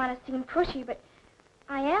 I don't want to seem pushy, but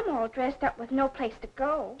I am all dressed up with no place to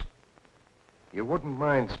go. You wouldn't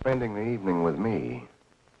mind spending the evening with me.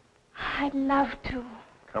 I'd love to.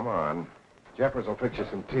 Come on. Jeffers will fix you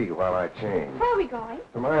some tea while I change. Where are we going?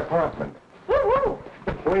 To my apartment. Woo-woo!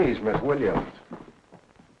 Please, Miss Williams.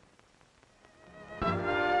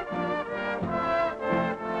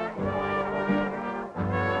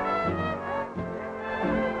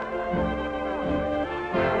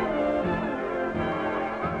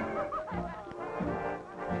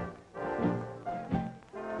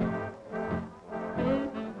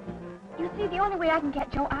 You see, the only way I can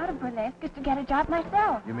get Joe out of burlesque is to get a job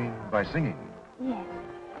myself. You mean by singing? Yes.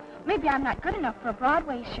 Maybe I'm not good enough for a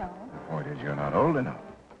Broadway show. The point is you're not old enough.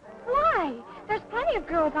 Why? There's plenty of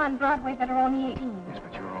girls on Broadway that are only 18. Yes,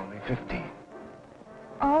 but you're only 15.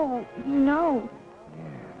 Oh, you know. Yes.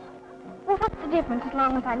 Well, what's the difference as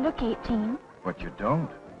long as I look 18? But you don't.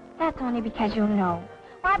 That's only because you know.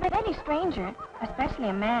 Why, I bet any stranger, especially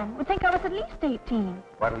a man, would think I was at least 18.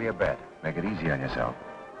 What'll you bet? Make it easy on yourself.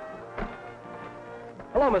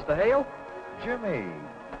 Hello, Mr. Hale. Jimmy,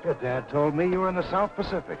 your dad told me you were in the South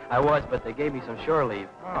Pacific. I was, but they gave me some shore leave.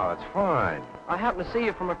 Oh, that's fine. I happened to see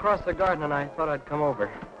you from across the garden, and I thought I'd come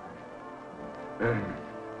over.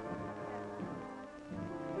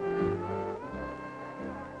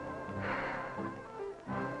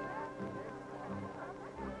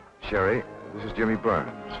 Sherry, this is Jimmy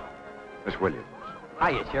Burns. Miss Williams.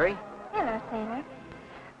 Hiya, Sherry. Hello, sailor.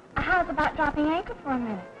 How's about dropping anchor for a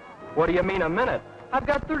minute? What do you mean, a minute? I've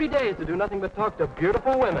got 30 days to do nothing but talk to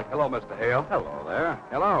beautiful women. Hello, Mr. Hale. Hello there.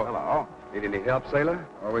 Hello. Hello. Need any help, sailor?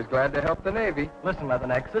 Always glad to help the Navy. Listen,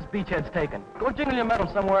 Leathernecks, this beachhead's taken. Go jingle your medal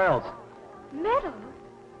somewhere else. Medal?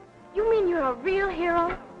 You mean you're a real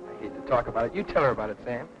hero? I hate to talk about it. You tell her about it,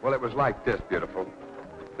 Sam. Well, it was like this, beautiful.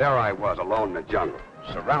 There I was, alone in the jungle,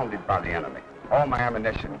 surrounded by the enemy. All my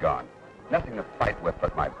ammunition gone. Nothing to fight with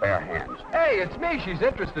but my bare hands. Hey, it's me she's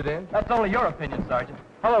interested in. That's only your opinion, Sergeant.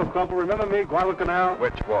 Hello, Crumple. Remember me, Guadalcanal?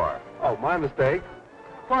 Which war? Oh, my mistake.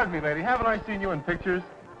 Pardon me, lady. Haven't I seen you in pictures?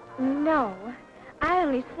 No. I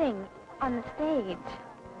only sing on the stage.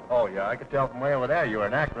 Oh, yeah. I could tell from way over there you were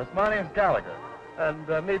an actress. My name's Gallagher. And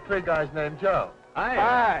meet three guys named Joe. Hi.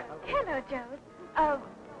 Hi. Hello, Joe.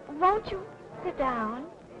 Won't you sit down?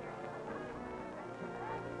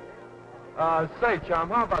 Say, chum,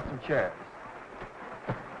 how about some chairs?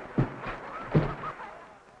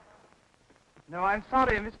 No, I'm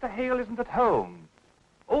sorry, Mr. Hale isn't at home.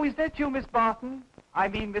 Oh, is that you, Miss Barton? I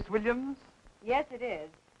mean, Miss Williams? Yes, it is.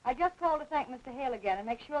 I just called to thank Mr. Hale again and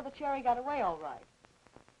make sure that Cherry got away all right.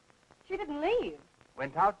 She didn't leave.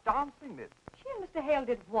 Went out dancing, miss. She and Mr. Hale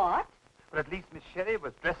did what? But at least Miss Sherry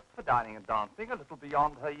was dressed for dining and dancing, a little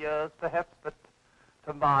beyond her years, perhaps, but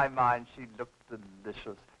to my mind she looked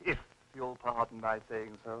delicious, if you'll pardon my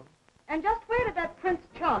saying so. And just where did that Prince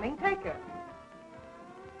Charming take her?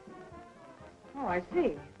 Oh, I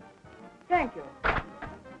see. Thank you. A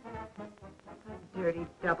dirty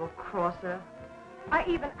double-crosser. I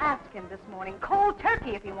even asked him this morning, cold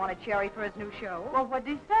turkey, if he wanted Cherry for his new show. Well, what'd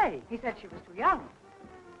he say? He said she was too young.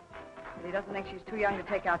 But he doesn't think she's too young to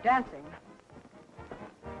take out dancing.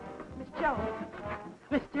 Miss Joe.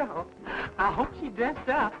 Miss Joe, I hope she dressed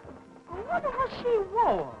up. I wonder what she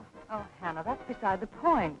wore. Oh, Hannah, that's beside the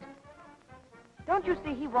point. Don't you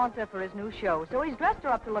see he wants her for his new show, so he's dressed her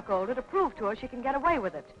up to look older to prove to her she can get away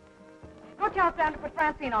with it. Go tell Sam to put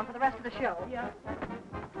Francine on for the rest of the show. Yeah.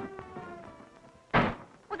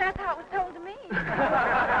 Well, that's how it was told to me.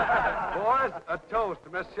 Boys, a toast to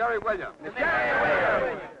Miss Sherry Williams. Thank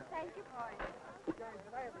you, boys.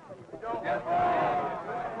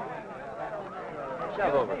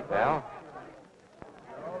 Shove over, pal.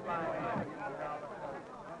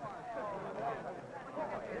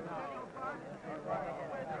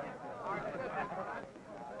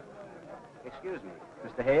 Excuse me,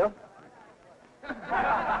 Mr. Hale?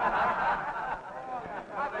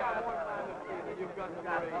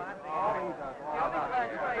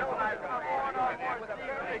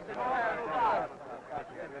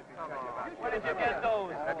 Where did you get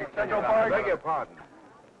those? Beg your pardon.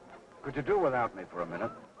 Could you do without me for a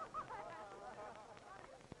minute?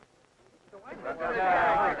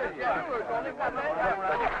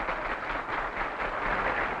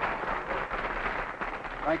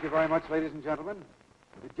 Thank you very much, ladies and gentlemen.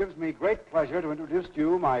 It gives me great pleasure to introduce to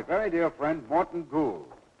you my very dear friend, Morton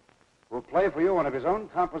Gould, who will play for you one of his own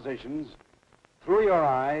compositions, Through Your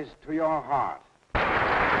Eyes to Your Heart.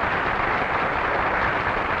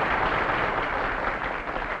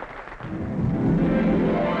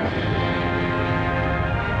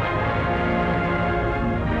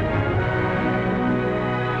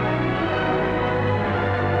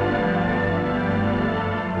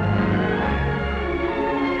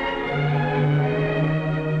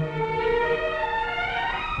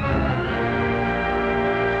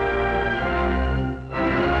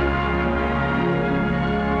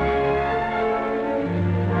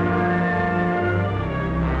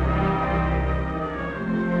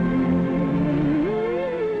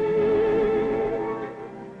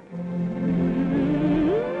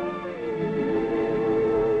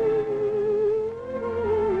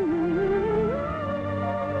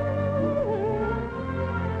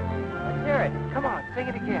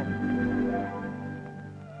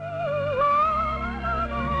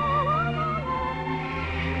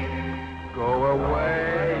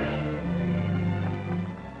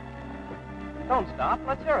 top.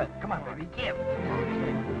 Let's hear it. Come on, baby, give.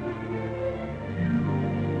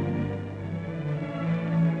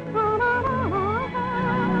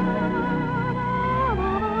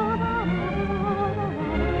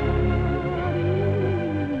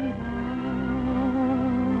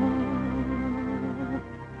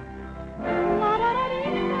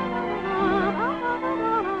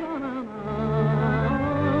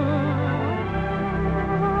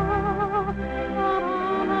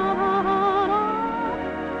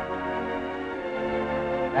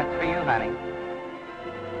 That's for you, honey.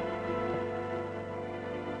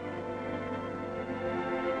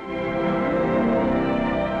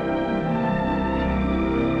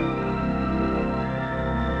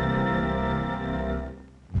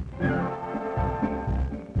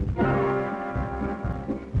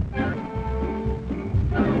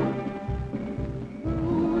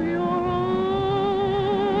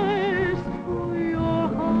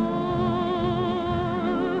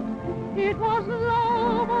 It was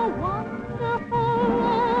love, a wonderful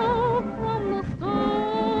love from the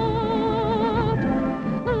start.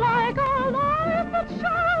 Like a light that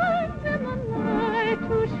shines in the night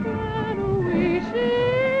to shadowy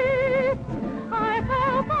sheets. I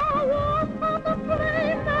felt the warmth of the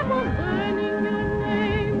flame that was burning your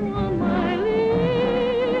name on my lips.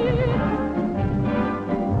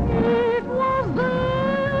 It was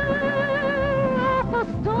there at the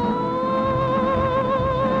start.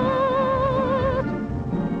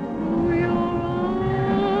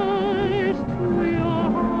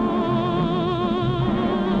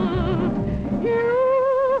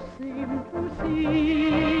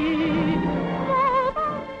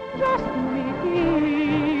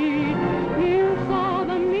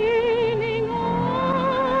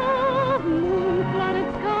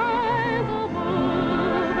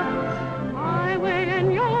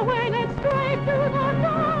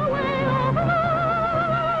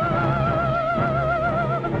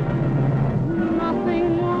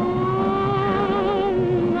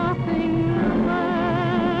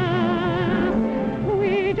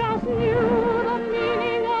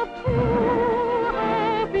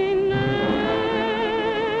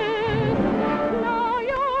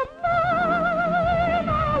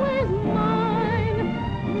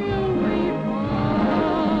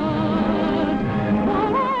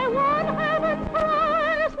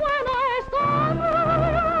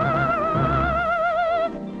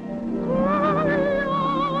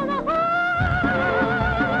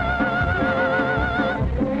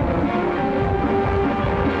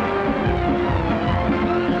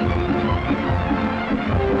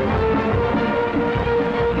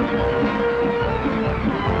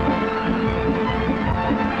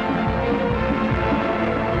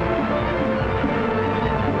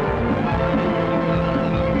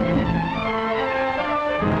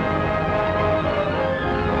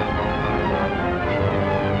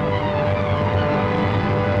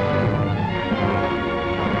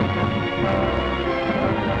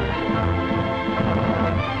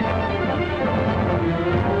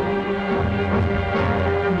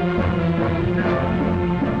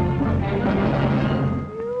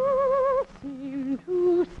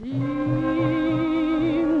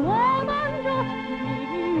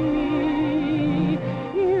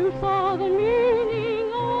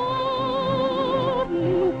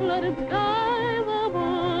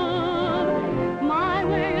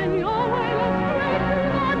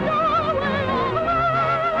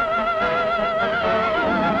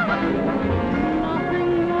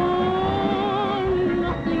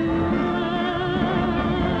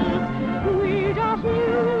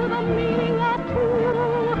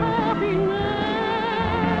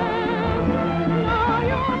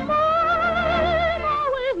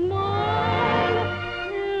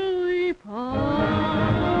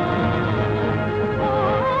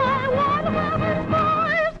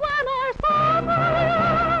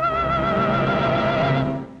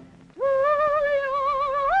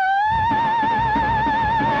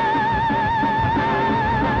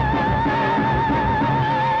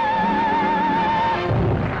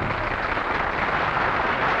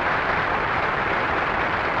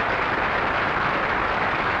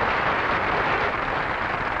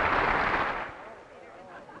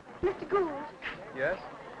 Yes?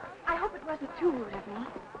 I hope it wasn't too rude of me.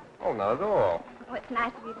 Oh, not at all. Oh, it's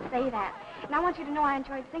nice of you to say that. And I want you to know I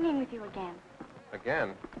enjoyed singing with you again.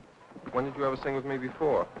 Again? When did you ever sing with me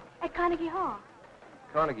before? At Carnegie Hall.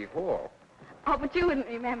 Carnegie Hall? Oh, but you wouldn't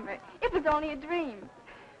remember. It was only a dream.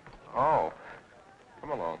 Oh.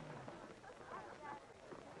 Come along.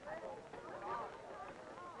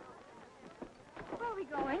 Where are we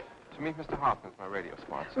going? To meet Mr. Hopkins, my radio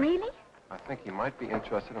sponsor. Really? I think he might be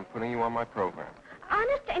interested in putting you on my program.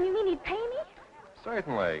 honest? And you mean he'd pay me?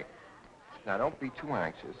 Certainly. Now, don't be too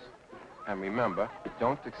anxious. And remember,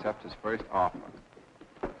 don't accept his first offer.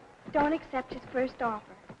 Don't accept his first offer.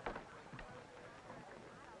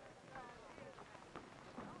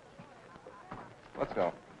 Let's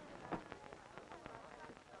go.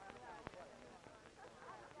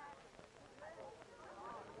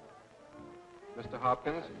 Mr.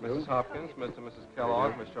 Hopkins, Mrs. Hopkins, Mr. and Mrs.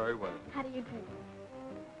 Kellogg, Miss Sherry Williams. How do you do?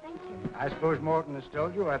 Thank you. I suppose Morton has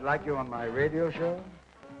told you I'd like you on my radio show?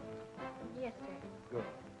 Yes, sir. Good.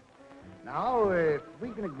 Now, if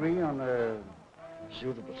we can agree on a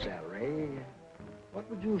suitable salary, what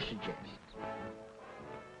would you suggest?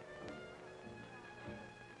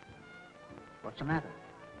 What's the matter?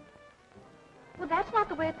 Well, that's not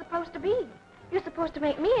the way it's supposed to be. You're supposed to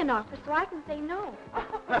make me an offer so I can say no.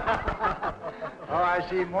 Oh, I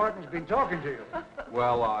see Morton's been talking to you.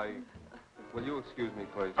 Well, will you excuse me,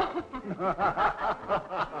 please?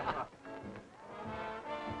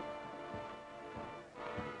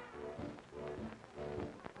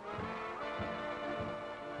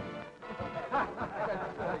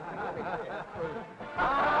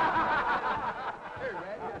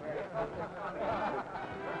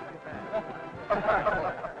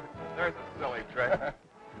 There's a silly trick.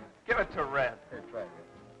 Give it to Red. Here, try it.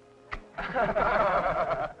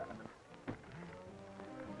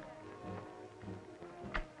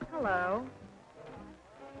 Hello.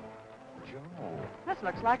 Joe. This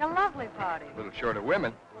looks like a lovely party. A little short of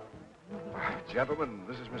women. Gentlemen,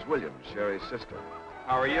 this is Miss Williams, Sherry's sister.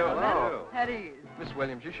 How are you? Hello. At ease. Miss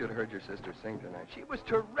Williams, you should have heard your sister sing tonight. She was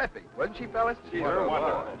terrific, wasn't she, fellas? She's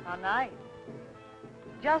wonderful. How nice.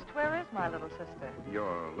 Just where is my little sister?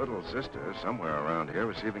 Your little sister is somewhere around here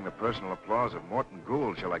receiving the personal applause of Morton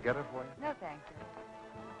Gould. Shall I get her for you? No, thank you.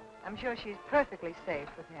 I'm sure she's perfectly safe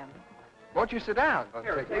with him. Won't you sit down?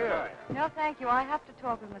 Here, take it. No, thank you. I have to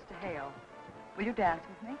talk with Mr. Hale. Will you dance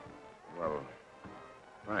with me? Well,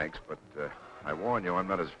 thanks, but I warn you, I'm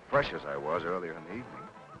not as fresh as I was earlier in the evening.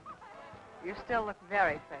 You still look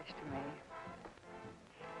very fresh to me.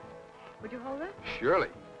 Would you hold it? Surely.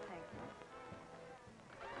 Thank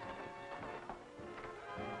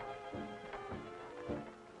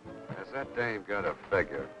you. Has that dame got a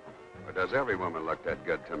figure? Or does every woman look that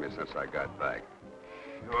good to me since I got back?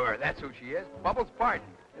 Sure, that's who she is. Bubbles Barton.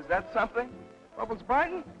 Is that something? Bubbles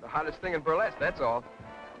Barton? The hottest thing in burlesque, that's all.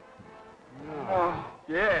 Oh,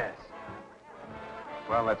 yes.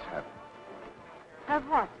 Well, let's have it. Have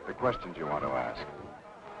what? The questions you want to ask.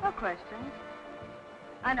 No questions.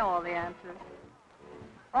 I know all the answers.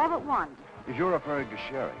 All but one. If you're referring to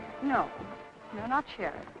Sherry. No. No, not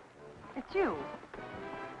Sherry. It's you.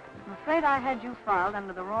 I'm afraid I had you filed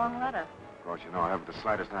under the wrong letter. Of course, you know, I haven't the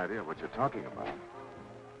slightest idea what you're talking about.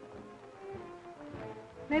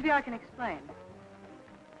 Maybe I can explain.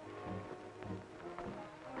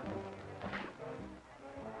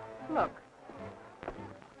 Look.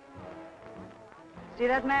 See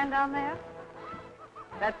that man down there?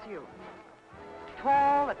 That's you.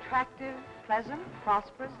 Tall, attractive, pleasant,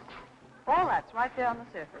 prosperous. All that's right there on the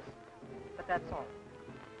surface. But that's all.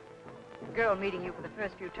 A girl meeting you for the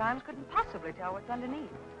first few times couldn't possibly tell what's underneath.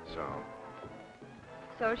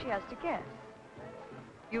 So she has to guess.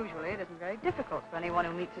 Usually it isn't very difficult for anyone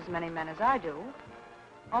who meets as many men as I do.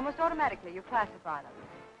 Almost automatically you classify them.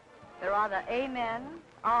 They're either A men,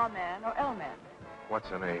 R men, or L men. What's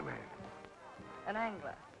an A man? An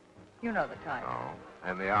angler. You know the type. Oh.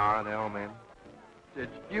 And the R and L men? Did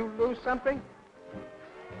you lose something?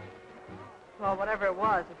 Well, whatever it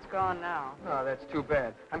was, it's gone now. Oh, that's too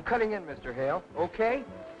bad. I'm cutting in, Mr. Hale. Okay?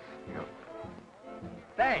 Yeah.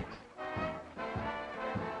 Thanks.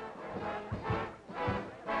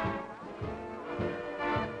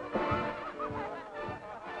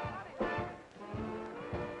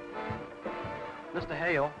 Mr.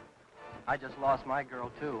 Hale, I just lost my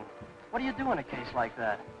girl, too. What do you do in a case like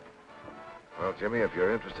that? Well, Jimmy, if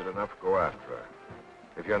you're interested enough, go after her.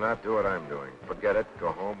 If you're not, do what I'm doing. Forget it,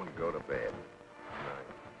 go home and go to bed.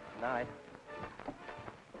 Night.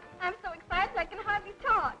 I'm so excited I can hardly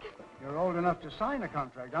talk. You're old enough to sign a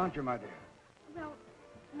contract, aren't you, my dear? Well,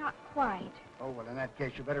 not quite. Oh, well, in that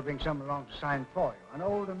case, you better bring someone along to sign for you, an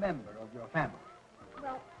older member of your family.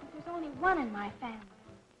 Well, there's only one in my family.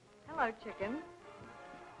 Hello, chicken.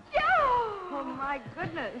 Joe! Oh, my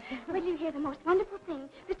goodness. Will you hear the most wonderful thing?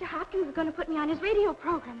 Mr. Hopkins is going to put me on his radio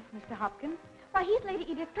program. Mr. Hopkins? Why, he's Lady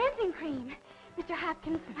Edith cleansing cream. Mr.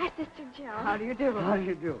 Hopkins, my sister Joe. How do you do? How do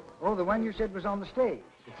you do? Oh, the one you said was on the stage.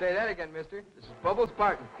 You can say that again, mister. This is Bubbles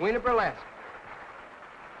Barton, Queen of Burlesque.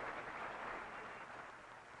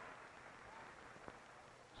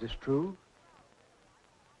 Is this true?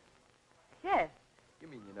 Yes. You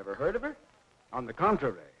mean you never heard of her? On the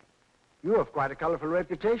contrary, you have quite a colorful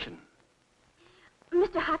reputation.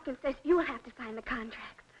 Mr. Hopkins says you will have to sign the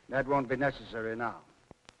contract. That won't be necessary now.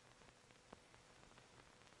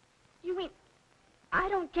 You mean I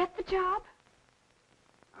don't get the job?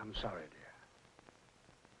 I'm sorry, dear.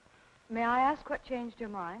 May I ask what changed your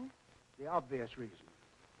mind? The obvious reason.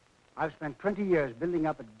 I've spent 20 years building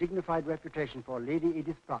up a dignified reputation for Lady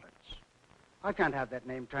Edith products. I can't have that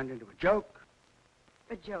name turned into a joke.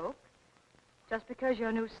 A joke? Just because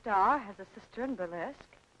your new star has a sister in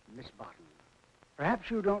burlesque? Miss Barton, perhaps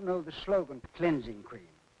you don't know the slogan, cleansing cream.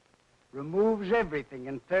 Removes everything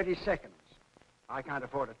in 30 seconds. I can't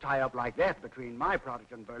afford a tie-up like that between my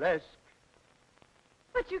product and burlesque.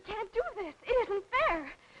 But you can't do this. It isn't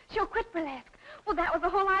fair. She'll quit burlesque. Well, that was the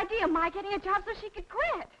whole idea, my getting a job so she could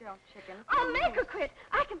quit. Girl, chicken. I'll make her quit.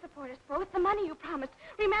 I can support us both. The money you promised.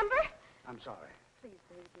 Remember? I'm sorry. Please,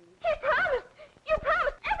 baby. He promised. You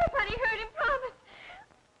promised. Everybody heard him promise.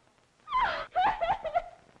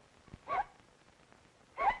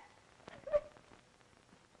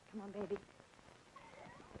 Come on, baby.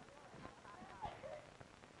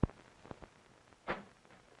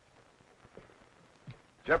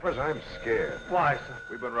 Jeffers, I'm scared. Why, sir?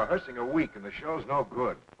 We've been rehearsing a week, and the show's no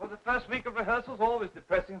good. Well, the first week of rehearsal's always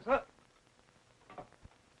depressing, sir.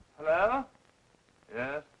 Hello?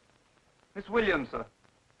 Yes? Miss Williams, sir.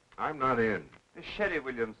 I'm not in. Miss Sherry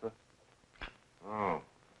Williams, sir. Oh.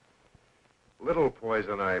 Little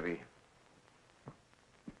poison ivy.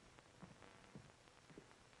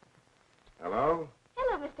 Hello?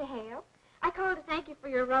 Hello, Mr. Hale. I called to thank you for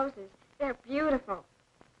your roses. They're beautiful.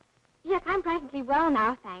 Yes, I'm practically well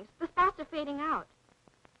now, thanks. The spots are fading out.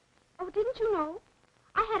 Oh, didn't you know?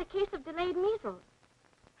 I had a case of delayed measles.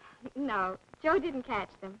 No, Joe didn't catch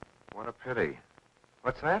them. What a pity.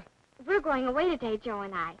 What's that? We're going away today, Joe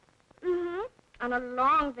and I. Mm-hmm. On a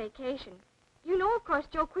long vacation. You know, of course,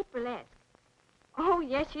 Joe quit burlesque. Oh,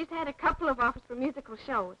 yes, she's had a couple of offers for musical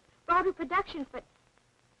shows. Broadway productions, but...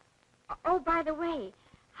 Oh, by the way,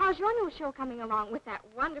 how's your new show coming along with that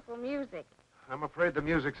wonderful music? I'm afraid the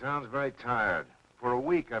music sounds very tired. For a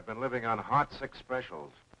week, I've been living on hot 6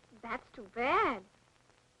 specials. That's too bad.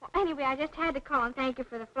 Well, anyway, I just had to call and thank you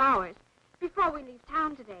for the flowers before we leave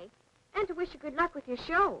town today, and to wish you good luck with your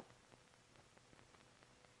show.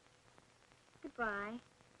 Goodbye.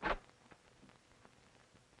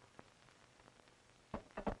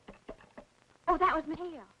 Oh, that was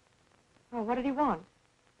Mateo. Oh, what did he want?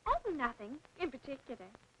 Oh, nothing in particular.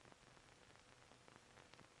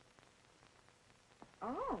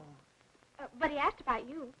 Oh. But he asked about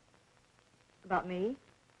you. About me?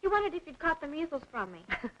 He wondered if you'd caught the measles from me.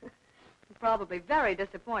 He's probably very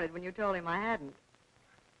disappointed when you told him I hadn't.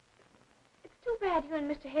 It's too bad you and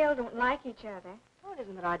Mr. Hale don't like each other. Oh, it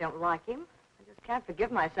isn't that I don't like him. I just can't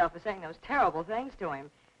forgive myself for saying those terrible things to him.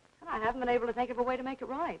 And I haven't been able to think of a way to make it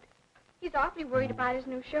right. He's awfully worried about his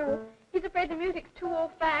new show. He's afraid the music's too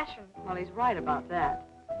old-fashioned. Well, he's right about that.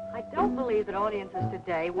 I don't believe that audiences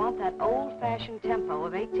today want that old-fashioned tempo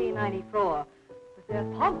of 1894 with their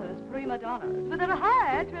pompous prima donnas, with their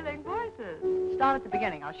high, trilling voices. Start at the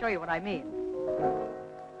beginning. I'll show you what I mean.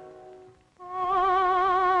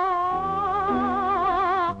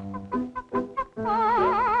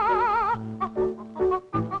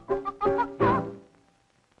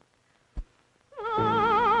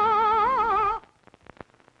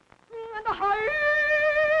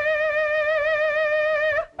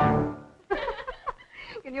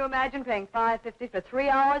 Can you imagine paying $5.50 for 3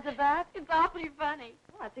 hours of that? It's awfully funny.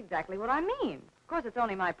 Well, that's exactly what I mean. Of course, it's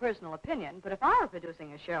only my personal opinion, but if I were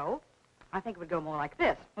producing a show, I think it would go more like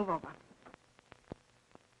this. Move over.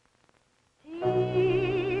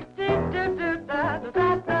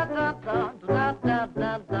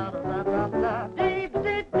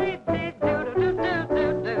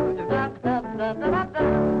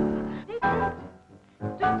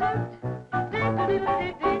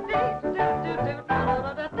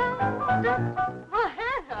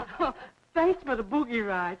 Thanks for the boogie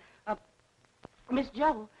ride. Miss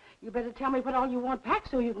Jo, you better tell me what all you want packed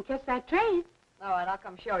so you can catch that train. All right, I'll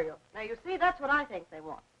come show you. Now, you see, that's what I think they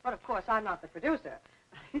want. But, of course, I'm not the producer.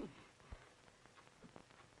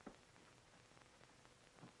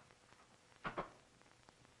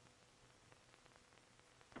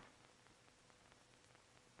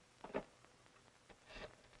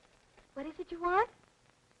 What is it you want?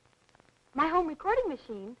 My home recording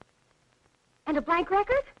machine. And a blank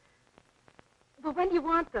record? Well, when do you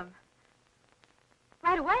want them?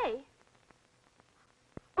 Right away.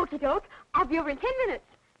 Okie doke. I'll be over in 10 minutes.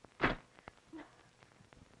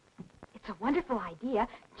 It's a wonderful idea,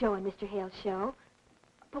 Joe and Mr. Hale's show.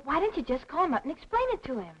 But why don't you just call him up and explain it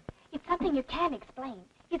to him? It's something you can't explain.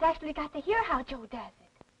 He's actually got to hear how Joe does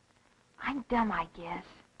it. I'm dumb, I guess.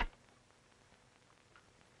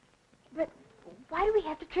 But why do we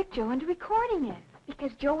have to trick Joe into recording it?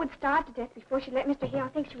 Because Joe would starve to death before she let Mr. Hale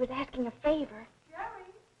think she was asking a favor. Jerry?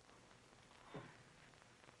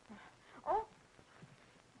 Oh.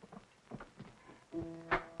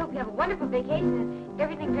 Hope you have a wonderful vacation and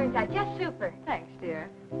everything turns out just super. Thanks, dear.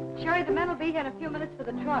 Sherry, the men will be here in a few minutes for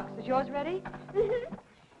the trunks. Is yours ready? Mm-hmm.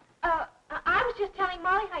 I was just telling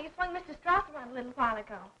Molly how you swung Mr. Strauss around a little while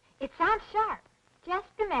ago. It sounds sharp. Just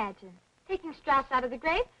imagine. Taking Strauss out of the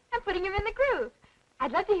grave and putting him in the groove.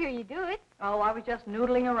 I'd love to hear you do it. Oh, I was just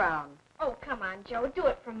noodling around. Oh, come on, Joe. Do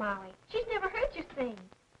it for Molly. She's never heard you sing.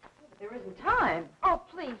 But there isn't time. Oh,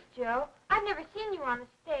 please, Joe. I've never seen you on the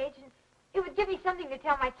stage, and it would give me something to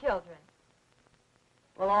tell my children.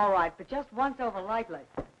 Well, all right, but just once over lightly.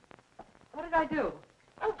 What did I do?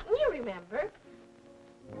 Oh, you remember.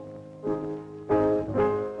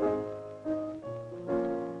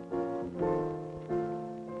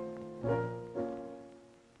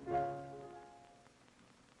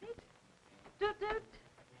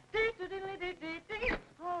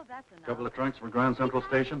 Oh, that's enough. Couple of trunks for Grand Central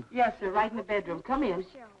Station? Yes, sir, right in the bedroom. Come in.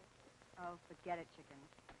 Oh, forget it, chicken.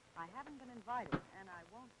 I haven't been invited, and I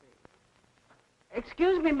won't be.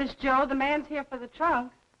 Excuse me, Miss Joe. The man's here for the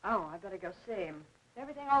trunk. Oh, I better go see him. Is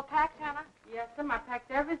everything all packed, Hannah? Yes, sir. I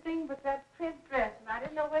packed everything but that print dress, and I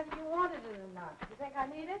didn't know whether you wanted it or not. You think I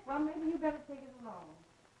need it? Well, maybe you better take it along.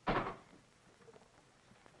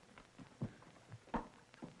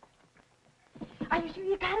 Are you sure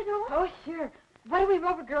you got it all? Oh, sure. What do we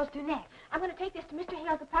Rover girls do next? I'm going to take this to Mr.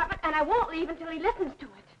 Hale's apartment, and I won't leave until he listens to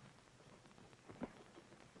it.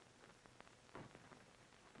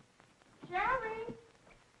 Sherry!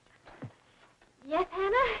 Yes,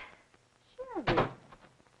 Hannah? Sherry,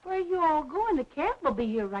 where are you all going? The camp will be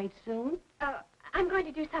here right soon. I'm going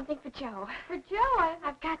to do something for Joe. For Joe?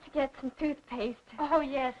 I've got to get some toothpaste. Oh,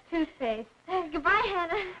 yes, toothpaste. Goodbye,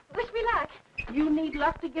 Hannah. Wish me luck. You need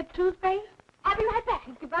luck to get toothpaste? I'll be right back.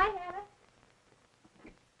 Goodbye, Hannah.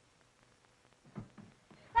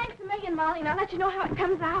 Thanks a million, Molly, and I'll let you know how it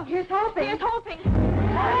comes out. Here's hoping. Here's hoping.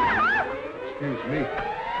 Excuse me.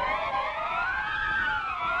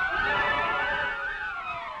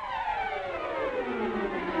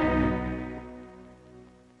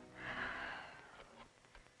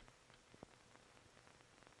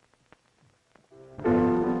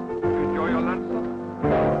 Enjoy your lunch,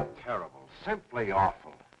 sir? Terrible. Simply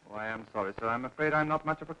awful. Oh, I am sorry, sir. I'm afraid I'm not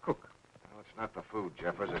much of a cook. Well, it's not the food,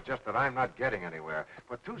 Jeffers. It's just that I'm not getting anywhere.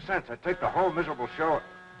 For 2 cents, I'd take the whole miserable show. I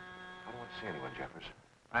don't want to see anyone, Jeffers.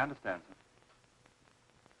 I understand, sir.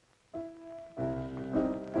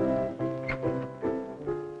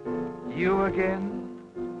 You again?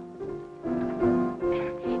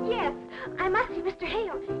 Yes, I must see Mr.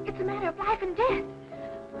 Hale. It's a matter of life and death.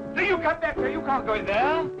 Do you come back here? You can't go in there.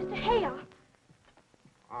 Mr. Hale.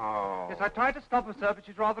 Oh. Yes, I tried to stop her, sir, but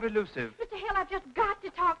she's rather elusive. Mr. Hale, I've just got to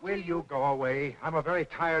talk to you. Will you go away? I'm a very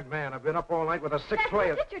tired man. I've been up all night with a sick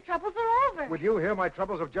player. That's it. Your troubles are over. Will you hear? My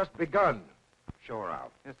troubles have just begun. Show her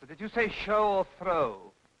out. Yes, sir. Did you say show or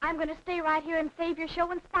throw? I'm going to stay right here and save your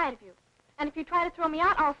show in spite of you. And if you try to throw me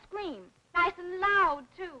out, I'll scream. Nice and loud,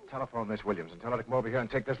 too. Telephone Miss Williams and tell her to come over here and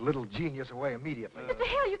take this little genius away immediately. Mr.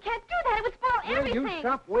 Hale, you can't do that. It would spoil everything. Will you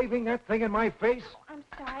stop waving that thing in my face? Oh, I'm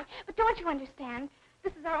sorry, but don't you understand?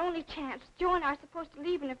 This is our only chance. Joe and I are supposed to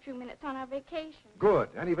leave in a few minutes on our vacation. Good.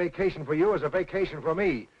 Any vacation for you is a vacation for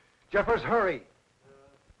me. Jeffers, hurry.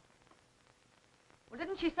 Well,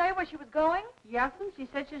 didn't she say where she was going? Yes, and she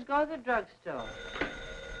said she's going to the drugstore.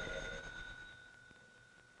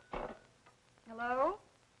 Hello?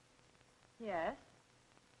 Yes.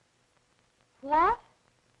 What?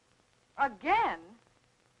 Again?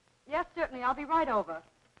 Yes, certainly. I'll be right over.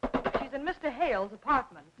 She's in Mr. Hale's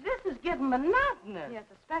apartment. This is getting monotonous. Yes,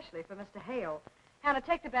 especially for Mr. Hale. Hannah,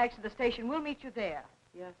 take the bags to the station. We'll meet you there.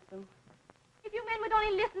 Yes, ma'am. If you men would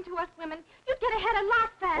only listen to us women, you'd get ahead a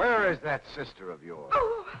lot faster. Where is that sister of yours?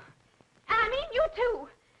 Oh, I mean you too.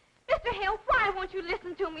 Mr. Hale, why won't you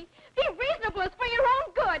listen to me? Be reasonable. It's for your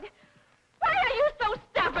own good. Why are you so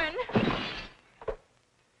stubborn?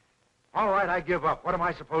 All right, I give up. What am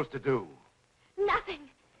I supposed to do? Nothing.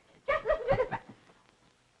 Just listen to this.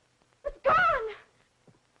 It's gone.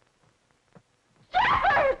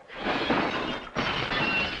 Jeffers!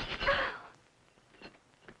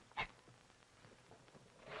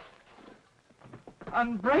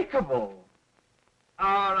 Unbreakable.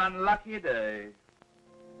 Our unlucky day.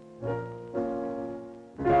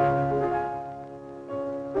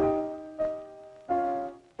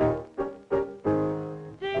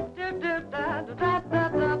 Ding,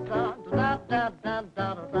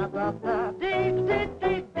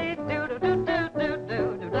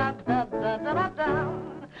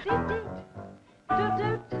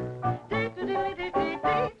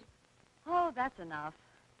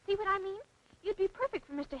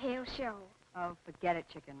 show. Oh, forget it,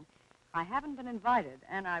 chicken. I haven't been invited,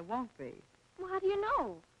 and I won't be. Well, how do you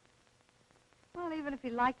know? Well, even if he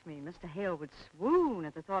liked me, Mr. Hale would swoon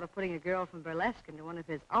at the thought of putting a girl from burlesque into one of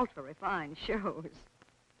his ultra-refined shows.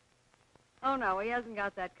 Oh, no, he hasn't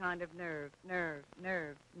got that kind of nerve.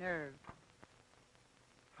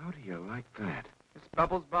 How do you like that? Miss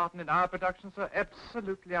Bubbles Barton in our productions are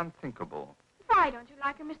absolutely unthinkable. Why don't you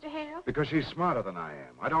like her, Mr. Hale? Because she's smarter than I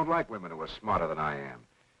am. I don't like women who are smarter than I am.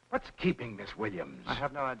 What's keeping Miss Williams? I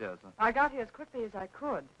have no idea, sir. I got here as quickly as I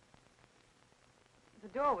could. The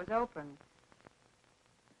door was open.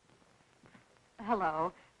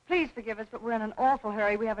 Hello. Please forgive us, but we're in an awful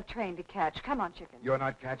hurry. We have a train to catch. Come on, chicken. You're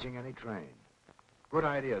not catching any train. Good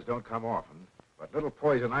ideas don't come often, but little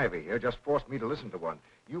Poison Ivy here just forced me to listen to one.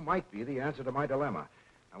 You might be the answer to my dilemma.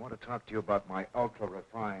 I want to talk to you about my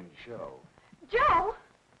ultra-refined show. Joe!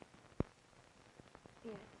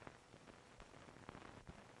 Yes.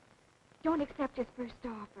 Don't accept his first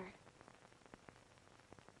offer.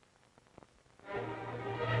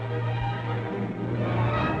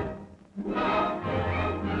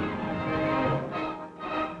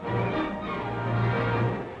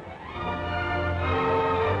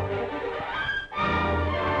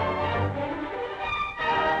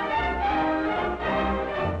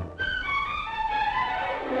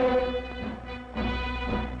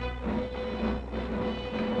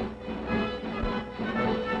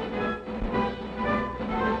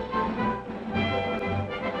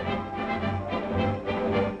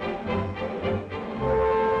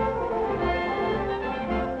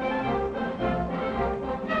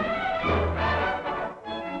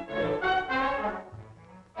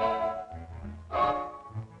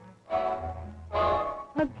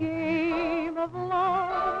 A game of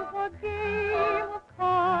love, a game of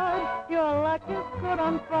cards. Your luck is good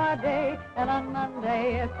on Friday, and on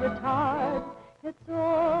Monday it's retard. It's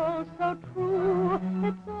all so true,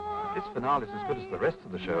 it's all... This finale is as good as the rest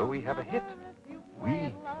of the show. We have a hit.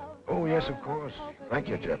 We? Oh, yes, of course. Thank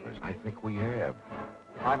you, Jeffers. I think we have.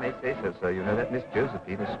 If I may say so, sir, you know that Miss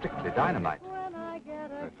Josephine is strictly dynamite.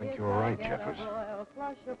 I think you're right, Jeffers.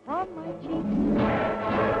 Flush upon my cheek.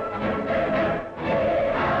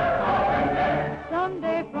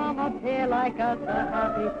 Someday from a pair like us, a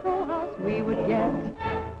happy full house we would get.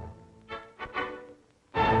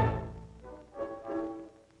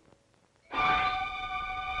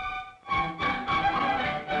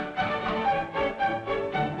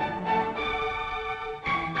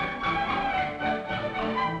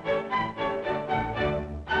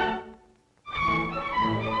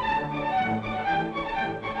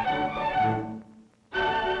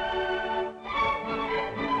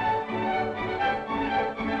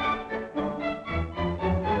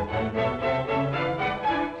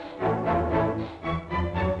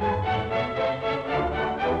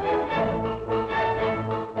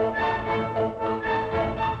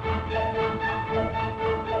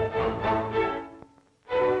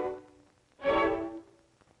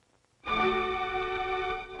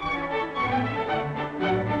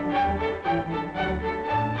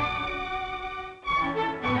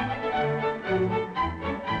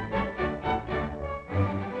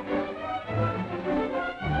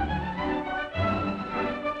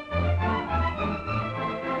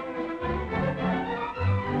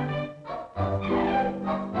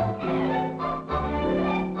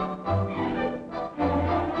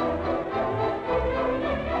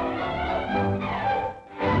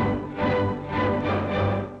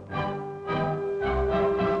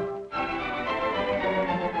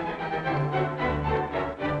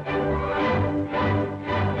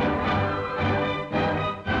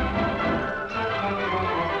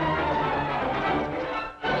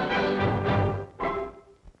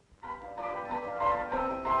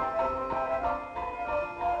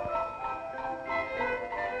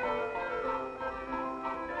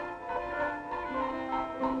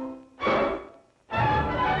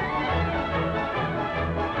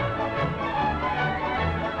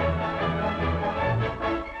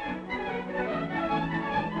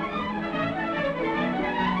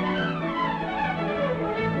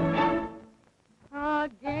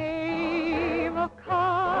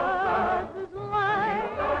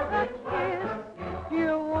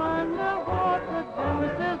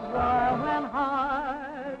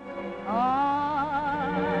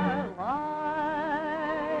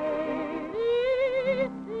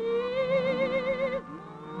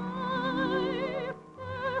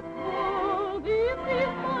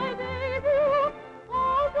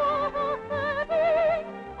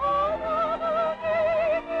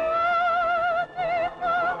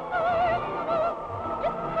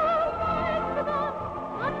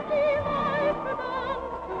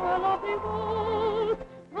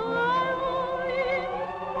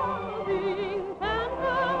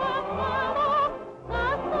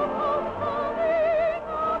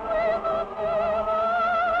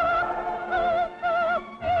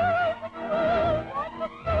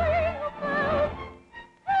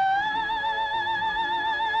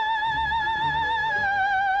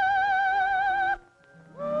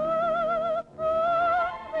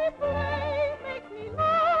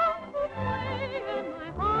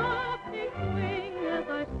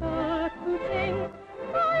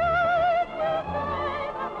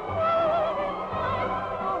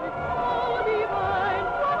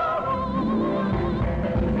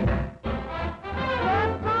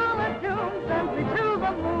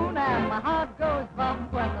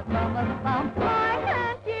 must bump. I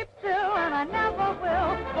can't keep still, and I never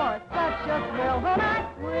will, for it's such a thrill when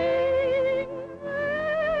I swing.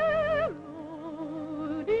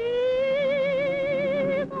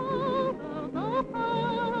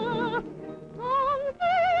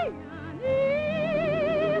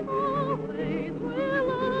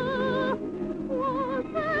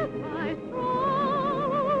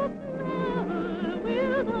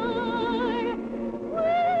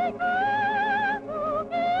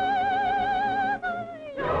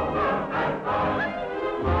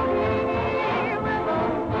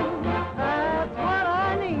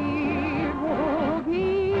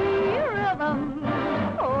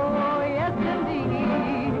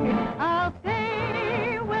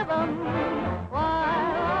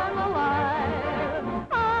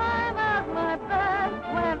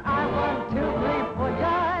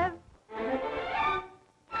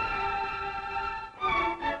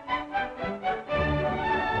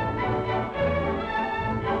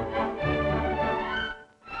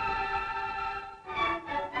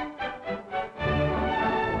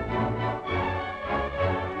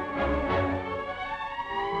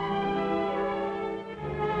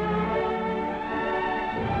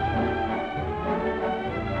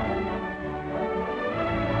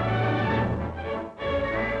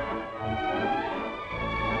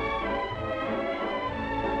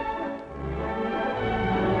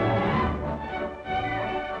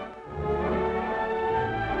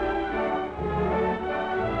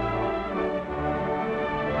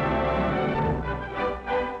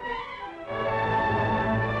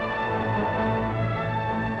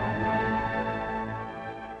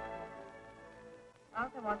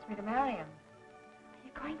 Arthur wants me to marry him. Are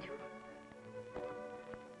you going to?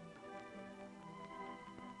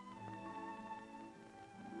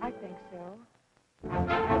 I think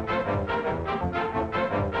so.